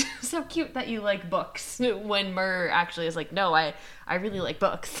cute so cute that you like books, when Mur actually is like, no, I really like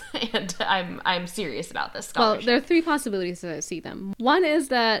books and I'm serious about this scholarship. Well, there are three possibilities as I see them. One is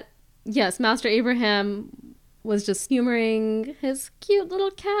that, yes, Master Abraham was just humoring his cute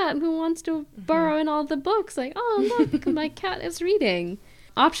little cat who wants to burrow in all the books, like, oh look, my cat is reading.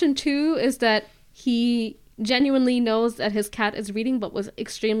 Option 2 is that he genuinely knows that his cat is reading, but was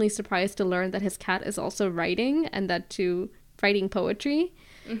extremely surprised to learn that his cat is also writing, and that too writing poetry.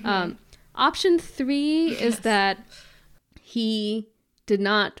 Option 3 is that he did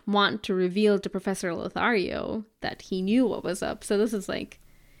not want to reveal to Professor Lothario that he knew what was up. So this is like,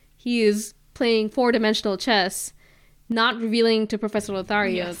 he is playing 4-dimensional chess, not revealing to Professor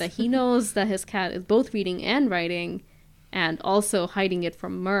Lothario that he knows that his cat is both reading and writing, and also hiding it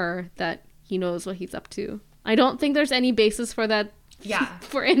from Mur that he knows what he's up to. I don't think there's any basis for that. Yeah.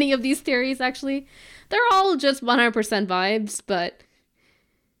 For any of these theories, actually. They're all just 100% vibes, but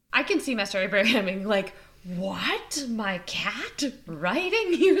I can see Master Abraham being like, what? My cat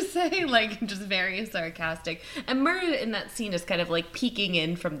writing, you say? Like, just very sarcastic. And Mur in that scene is kind of like peeking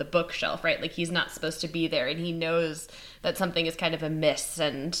in from the bookshelf, right? Like, he's not supposed to be there, and he knows that something is kind of amiss,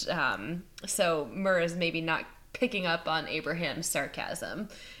 and so Mur is maybe not picking up on Abraham's sarcasm.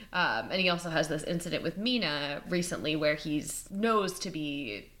 And he also has this incident with Mina recently where he knows to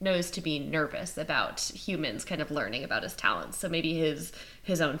be nervous about humans kind of learning about his talents. So maybe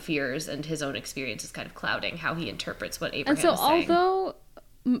his own fears and his own experience is kind of clouding how he interprets what Abraham is saying. And so although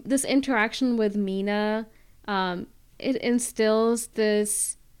this interaction with Mina, it instills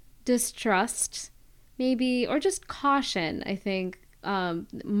this distrust, maybe, or just caution, I think,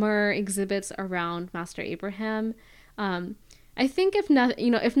 Mur exhibits around Master Abraham. I think if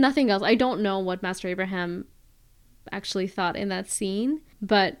nothing else, I don't know what Master Abraham actually thought in that scene,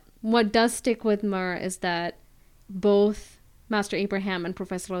 but what does stick with Mur is that both Master Abraham and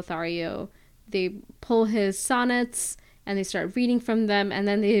Professor Lothario, they pull his sonnets and they start reading from them, and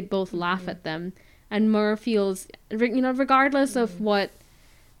then they both laugh at them. And Mur feels, regardless of what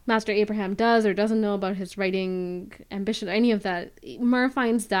Master Abraham does or doesn't know about his writing ambition or any of that, Mur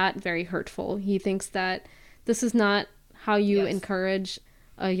finds that very hurtful. He thinks that this is not how you encourage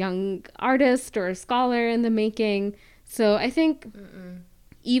a young artist or a scholar in the making. So I think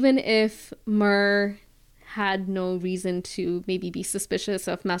even if Mur had no reason to maybe be suspicious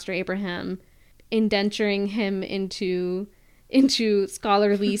of Master Abraham indenturing him into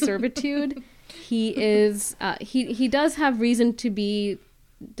scholarly servitude, he does have reason to be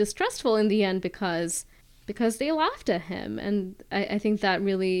distrustful in the end because they laughed at him, and I think that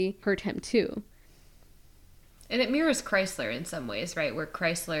really hurt him too. And it mirrors Chrysler in some ways, right? Where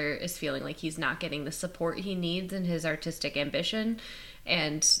Chrysler is feeling like he's not getting the support he needs in his artistic ambition.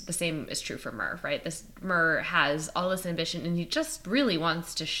 And the same is true for Mur, right? Mur has all this ambition and he just really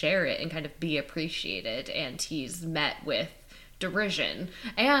wants to share it and kind of be appreciated. And he's met with derision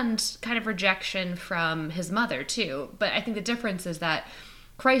and kind of rejection from his mother too. But I think the difference is that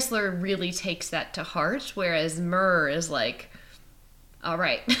Chrysler really takes that to heart, whereas Mur is like, all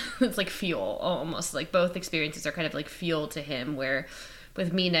right. It's like fuel, almost. Like both experiences are kind of like fuel to him, where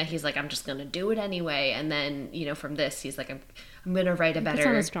with Mina, he's like, I'm just going to do it anyway. And then, from this, he's like, I'm going to write a better It's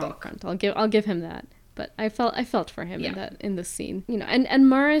on a strong book. Front. I'll give him that. But I felt for him in this scene. And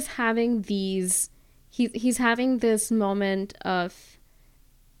Mur is having he's having this moment of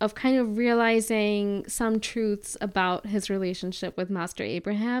kind of realizing some truths about his relationship with Master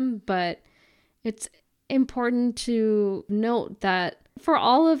Abraham, but it's important to note that for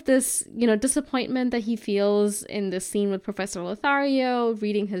all of this, disappointment that he feels in this scene with Professor Lothario,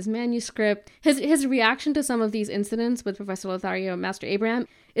 reading his manuscript, his reaction to some of these incidents with Professor Lothario and Master Abraham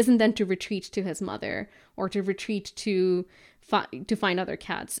isn't then to retreat to his mother or to retreat to find other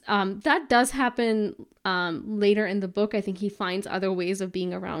cats. That does happen later in the book. I think he finds other ways of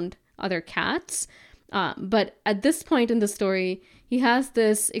being around other cats. But at this point in the story, he has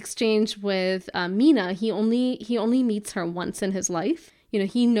this exchange with Mina. He only meets her once in his life.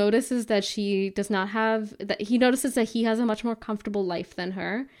 He notices that he notices that he has a much more comfortable life than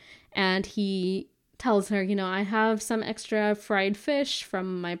her. And he tells her, I have some extra fried fish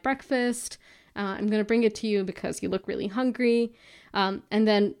from my breakfast. I'm going to bring it to you because you look really hungry. And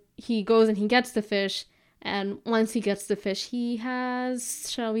then he goes and he gets the fish. And once he gets the fish, he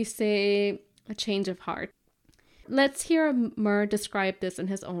has, shall we say, a change of heart. Let's hear Mur describe this in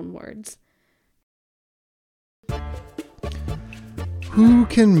his own words. Who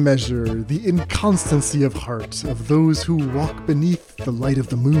can measure the inconstancy of heart of those who walk beneath the light of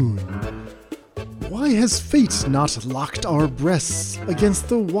the moon? Why has fate not locked our breasts against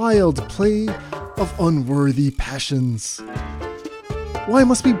the wild play of unworthy passions? Why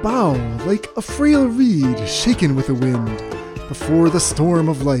must we bow like a frail reed shaken with the wind before the storm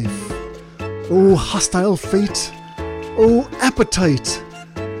of life? O hostile fate, O appetite,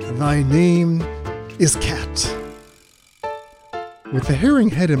 thy name is cat. With the herring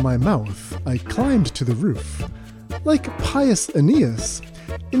head in my mouth, I climbed to the roof, like pious Aeneas,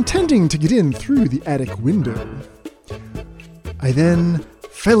 intending to get in through the attic window. I then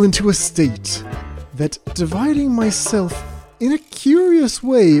fell into a state that, dividing myself in a curious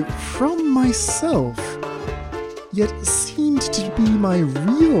way from myself, yet seemed to be my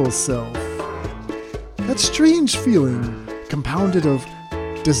real self. That strange feeling, compounded of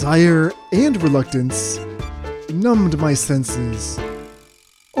desire and reluctance, numbed my senses,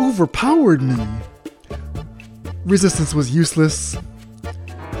 overpowered me. Resistance was useless.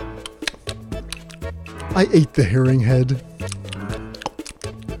 I ate the herring head.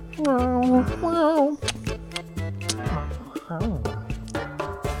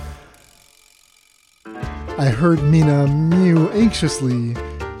 I heard Mina mew anxiously.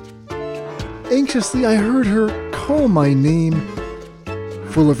 Anxiously, I heard her call my name.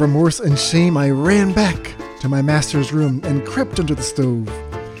 Full of remorse and shame, I ran back to my master's room and crept under the stove,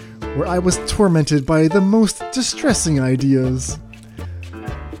 where I was tormented by the most distressing ideas.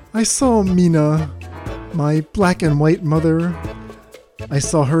 I saw Mina, my black and white mother. I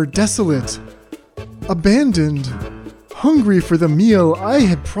saw her desolate, abandoned, hungry for the meal I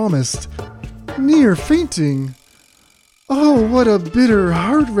had promised, near fainting. Oh, what a bitter,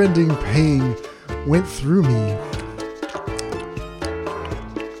 heart-rending pang went through me.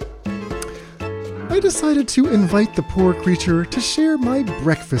 I decided to invite the poor creature to share my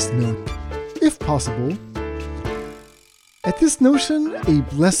breakfast milk, if possible. At this notion, a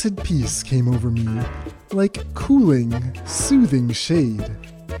blessed peace came over me, like cooling, soothing shade.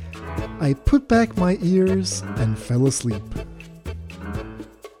 I put back my ears and fell asleep.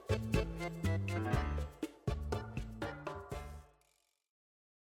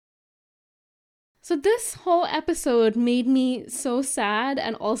 So this whole episode made me so sad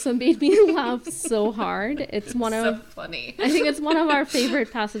and also made me laugh so hard. It's one so of funny. I think it's one of our favorite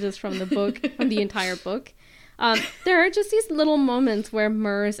passages from the book, from the entire book. There are just these little moments where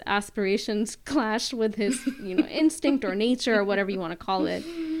Mur's aspirations clash with his, instinct or nature or whatever you want to call it.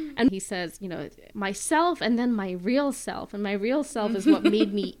 And he says, myself and then my real self. And my real self is what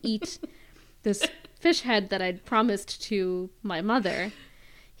made me eat this fish head that I'd promised to my mother.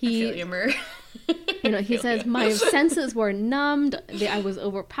 I feel you, Mur. He says, my senses were numbed. I was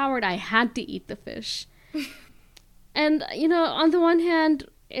overpowered. I had to eat the fish. And, on the one hand,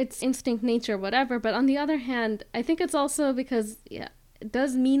 it's instinct, nature, whatever. But on the other hand, I think it's also because,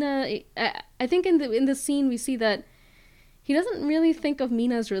 does Mina... I think in the scene we see that he doesn't really think of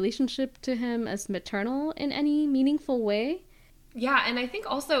Mina's relationship to him as maternal in any meaningful way. Yeah, and I think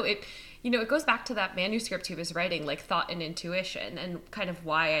also it goes back to that manuscript he was writing, like thought and intuition, and kind of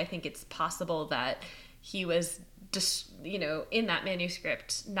why I think it's possible that he was just, in that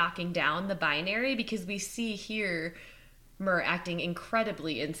manuscript knocking down the binary, because we see here Mur acting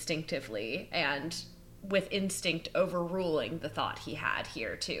incredibly instinctively and with instinct overruling the thought he had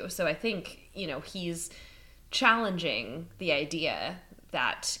here too. So I think, he's challenging the idea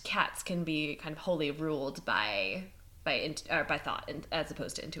that cats can be kind of wholly ruled by thought as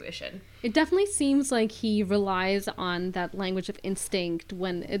opposed to intuition. It definitely seems like he relies on that language of instinct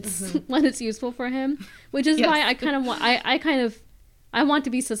when it's when it's useful for him, which is why I kind of want I want to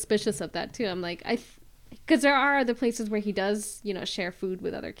be suspicious of that too. I'm like because there are other places where he does share food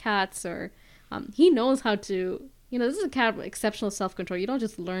with other cats, or he knows how to. This is a cat with exceptional self-control. You don't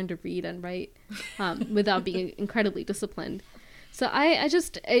just learn to read and write without being incredibly disciplined. So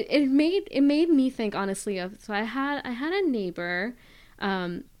it made me think honestly of, so I had a neighbor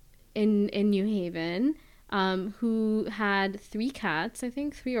in New Haven who had 3 cats, I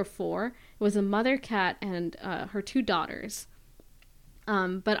think 3 or 4. It was a mother cat and her 2 daughters.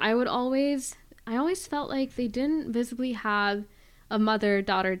 But I always felt like they didn't visibly have a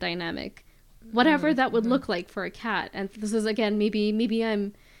mother-daughter dynamic, whatever that would look like for a cat. And this is, again, maybe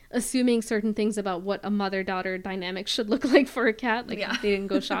I'm assuming certain things about what a mother-daughter dynamic should look like for a cat. They didn't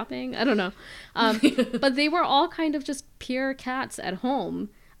go shopping. I don't know. But they were all kind of just pure cats at home.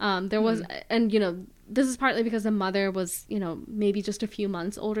 There was, and this is partly because the mother was, maybe just a few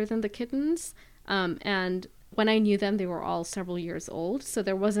months older than the kittens. And when I knew them, they were all several years old. So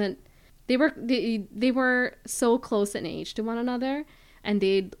they they were so close in age to one another, and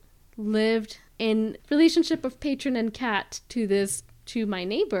they lived in relationship of patron and cat to my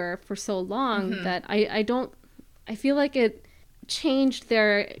neighbor for so long that I feel like it changed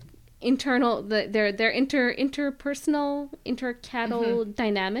their internal their interpersonal intercattle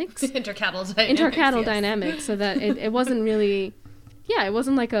dynamics intercattle dynamics, so that it wasn't really it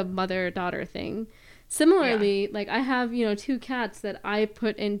wasn't like a mother-daughter thing. Similarly, like I have, two cats that I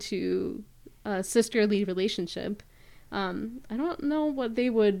put into a sisterly relationship. I don't know what they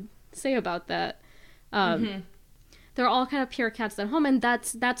would say about that. They're all kind of pure cats at home, and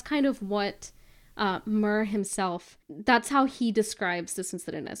that's kind of what Mur himself, that's how he describes this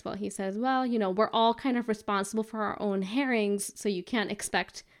incident as well. He says, well, we're all kind of responsible for our own herrings, so you can't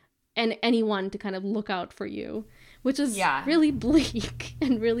expect anyone to kind of look out for you, which is really bleak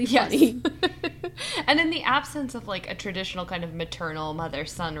and really funny. And in the absence of like a traditional kind of maternal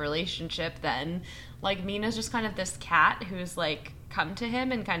mother-son relationship, then like Mina's just kind of this cat who's like come to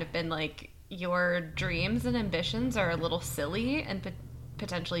him and kind of been like, your dreams and ambitions are a little silly and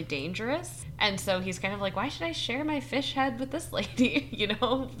potentially dangerous. And so he's kind of like, why should I share my fish head with this lady?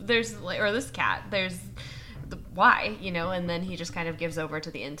 Or this cat, why, and then he just kind of gives over to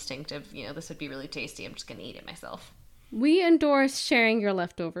the instinct of, this would be really tasty, I'm just gonna eat it myself. We endorse sharing your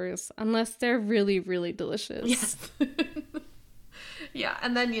leftovers unless they're really, really delicious. Yes. Yeah,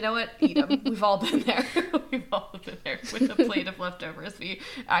 and then you know what? Eat them. We've all been there. We've all been there with a plate of leftovers we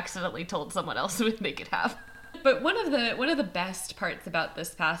accidentally told someone else they could have. But one of the best parts about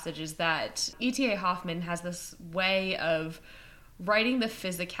this passage is that E.T.A. Hoffmann has this way of writing the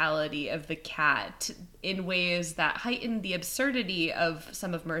physicality of the cat in ways that heighten the absurdity of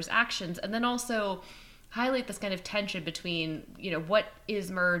some of Mur's actions, and then also highlight this kind of tension between, what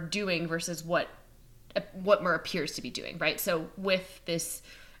is Mur doing versus what Mur appears to be doing, right? So with this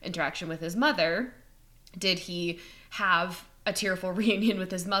interaction with his mother, did he have a tearful reunion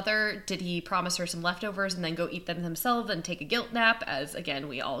with his mother? Did he promise her some leftovers and then go eat them himself and take a guilt nap, as again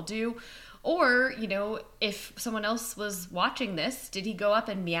we all do? Or, if someone else was watching this, did he go up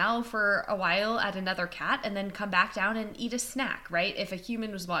and meow for a while at another cat and then come back down and eat a snack, right? If a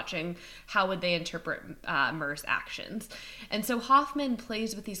human was watching, how would they interpret Mur's actions? And so Hoffmann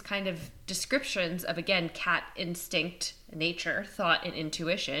plays with these kind of descriptions of, again, cat instinct, nature, thought, and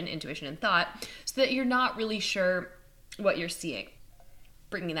intuition and thought, so that you're not really sure what you're seeing.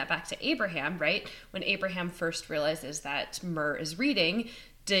 Bringing that back to Abraham, right? When Abraham first realizes that Mur is reading,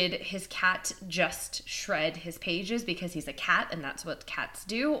 did his cat just shred his pages because he's a cat and that's what cats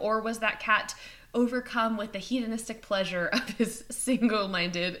do? Or was that cat overcome with the hedonistic pleasure of his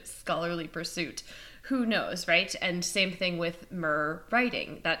single-minded scholarly pursuit? Who knows, right? And same thing with Mur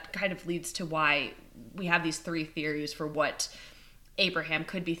writing. That kind of leads to why we have these three theories for what Abraham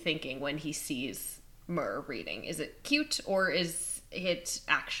could be thinking when he sees Mur reading. Is it cute, or is it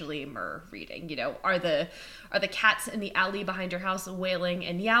actually Mur reading? Are the cats in the alley behind your house wailing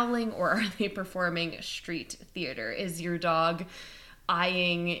and yowling, or are they performing street theater? Is your dog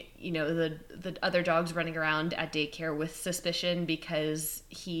eyeing, the other dogs running around at daycare with suspicion because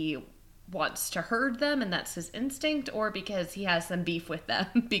he wants to herd them and that's his instinct, or because he has some beef with them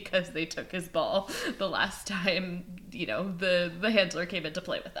because they took his ball the last time, the handler came in to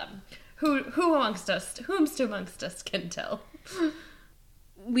play with them? Who amongst us, whomst amongst us can tell?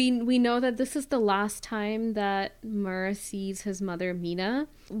 We know that this is the last time that Mur sees his mother, Mina.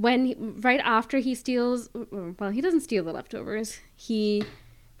 Right after he steals, well, he doesn't steal the leftovers. He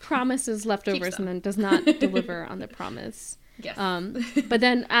promises leftovers and then does not deliver on the promise. Yes. But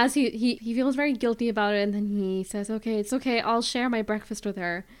then as he feels very guilty about it, and then he says, okay, it's okay, I'll share my breakfast with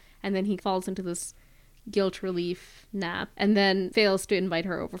her. And then he falls into this guilt relief nap and then fails to invite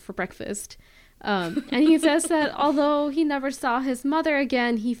her over for breakfast. And he says that although he never saw his mother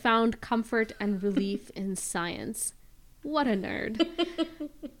again, he found comfort and relief in science. What a nerd.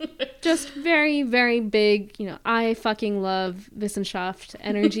 Just very, very big, I fucking love Wissenschaft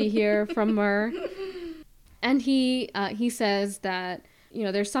energy here from Mur. And he says that,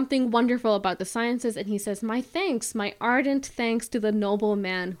 there's something wonderful about the sciences, and he says, my ardent thanks to the noble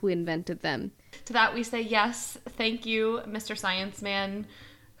man who invented them. To that we say, yes, thank you, Mr. Science Man,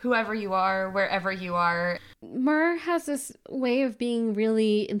 whoever you are, wherever you are. Mur has this way of being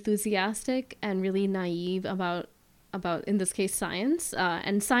really enthusiastic and really naive about in this case, science,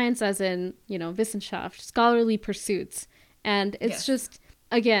 and science as in, Wissenschaft, scholarly pursuits. And it's just,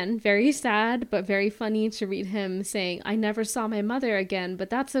 again, very sad, but very funny to read him saying, I never saw my mother again, but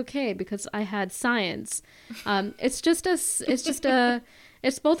that's okay because I had science. It's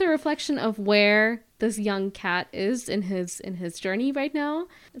both a reflection of where this young cat is in his journey right now.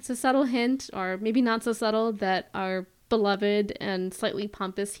 It's a subtle hint, or maybe not so subtle, that our beloved and slightly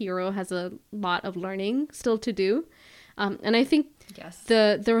pompous hero has a lot of learning still to do. And I think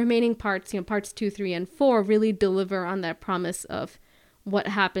the remaining parts, parts 2, 3, and 4 really deliver on that promise of what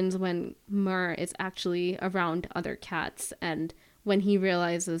happens when Mur is actually around other cats, and when he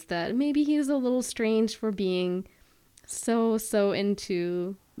realizes that maybe he's a little strange for being so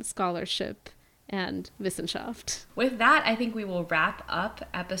into scholarship and Wissenschaft. With that, I think we will wrap up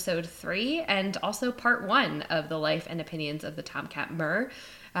episode 3 and also part 1 of the life and opinions of the Tomcat Mur.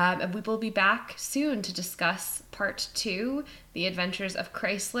 And we will be back soon to discuss part 2, the adventures of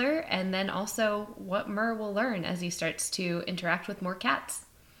Chrysler, and then also what Mur will learn as he starts to interact with more cats.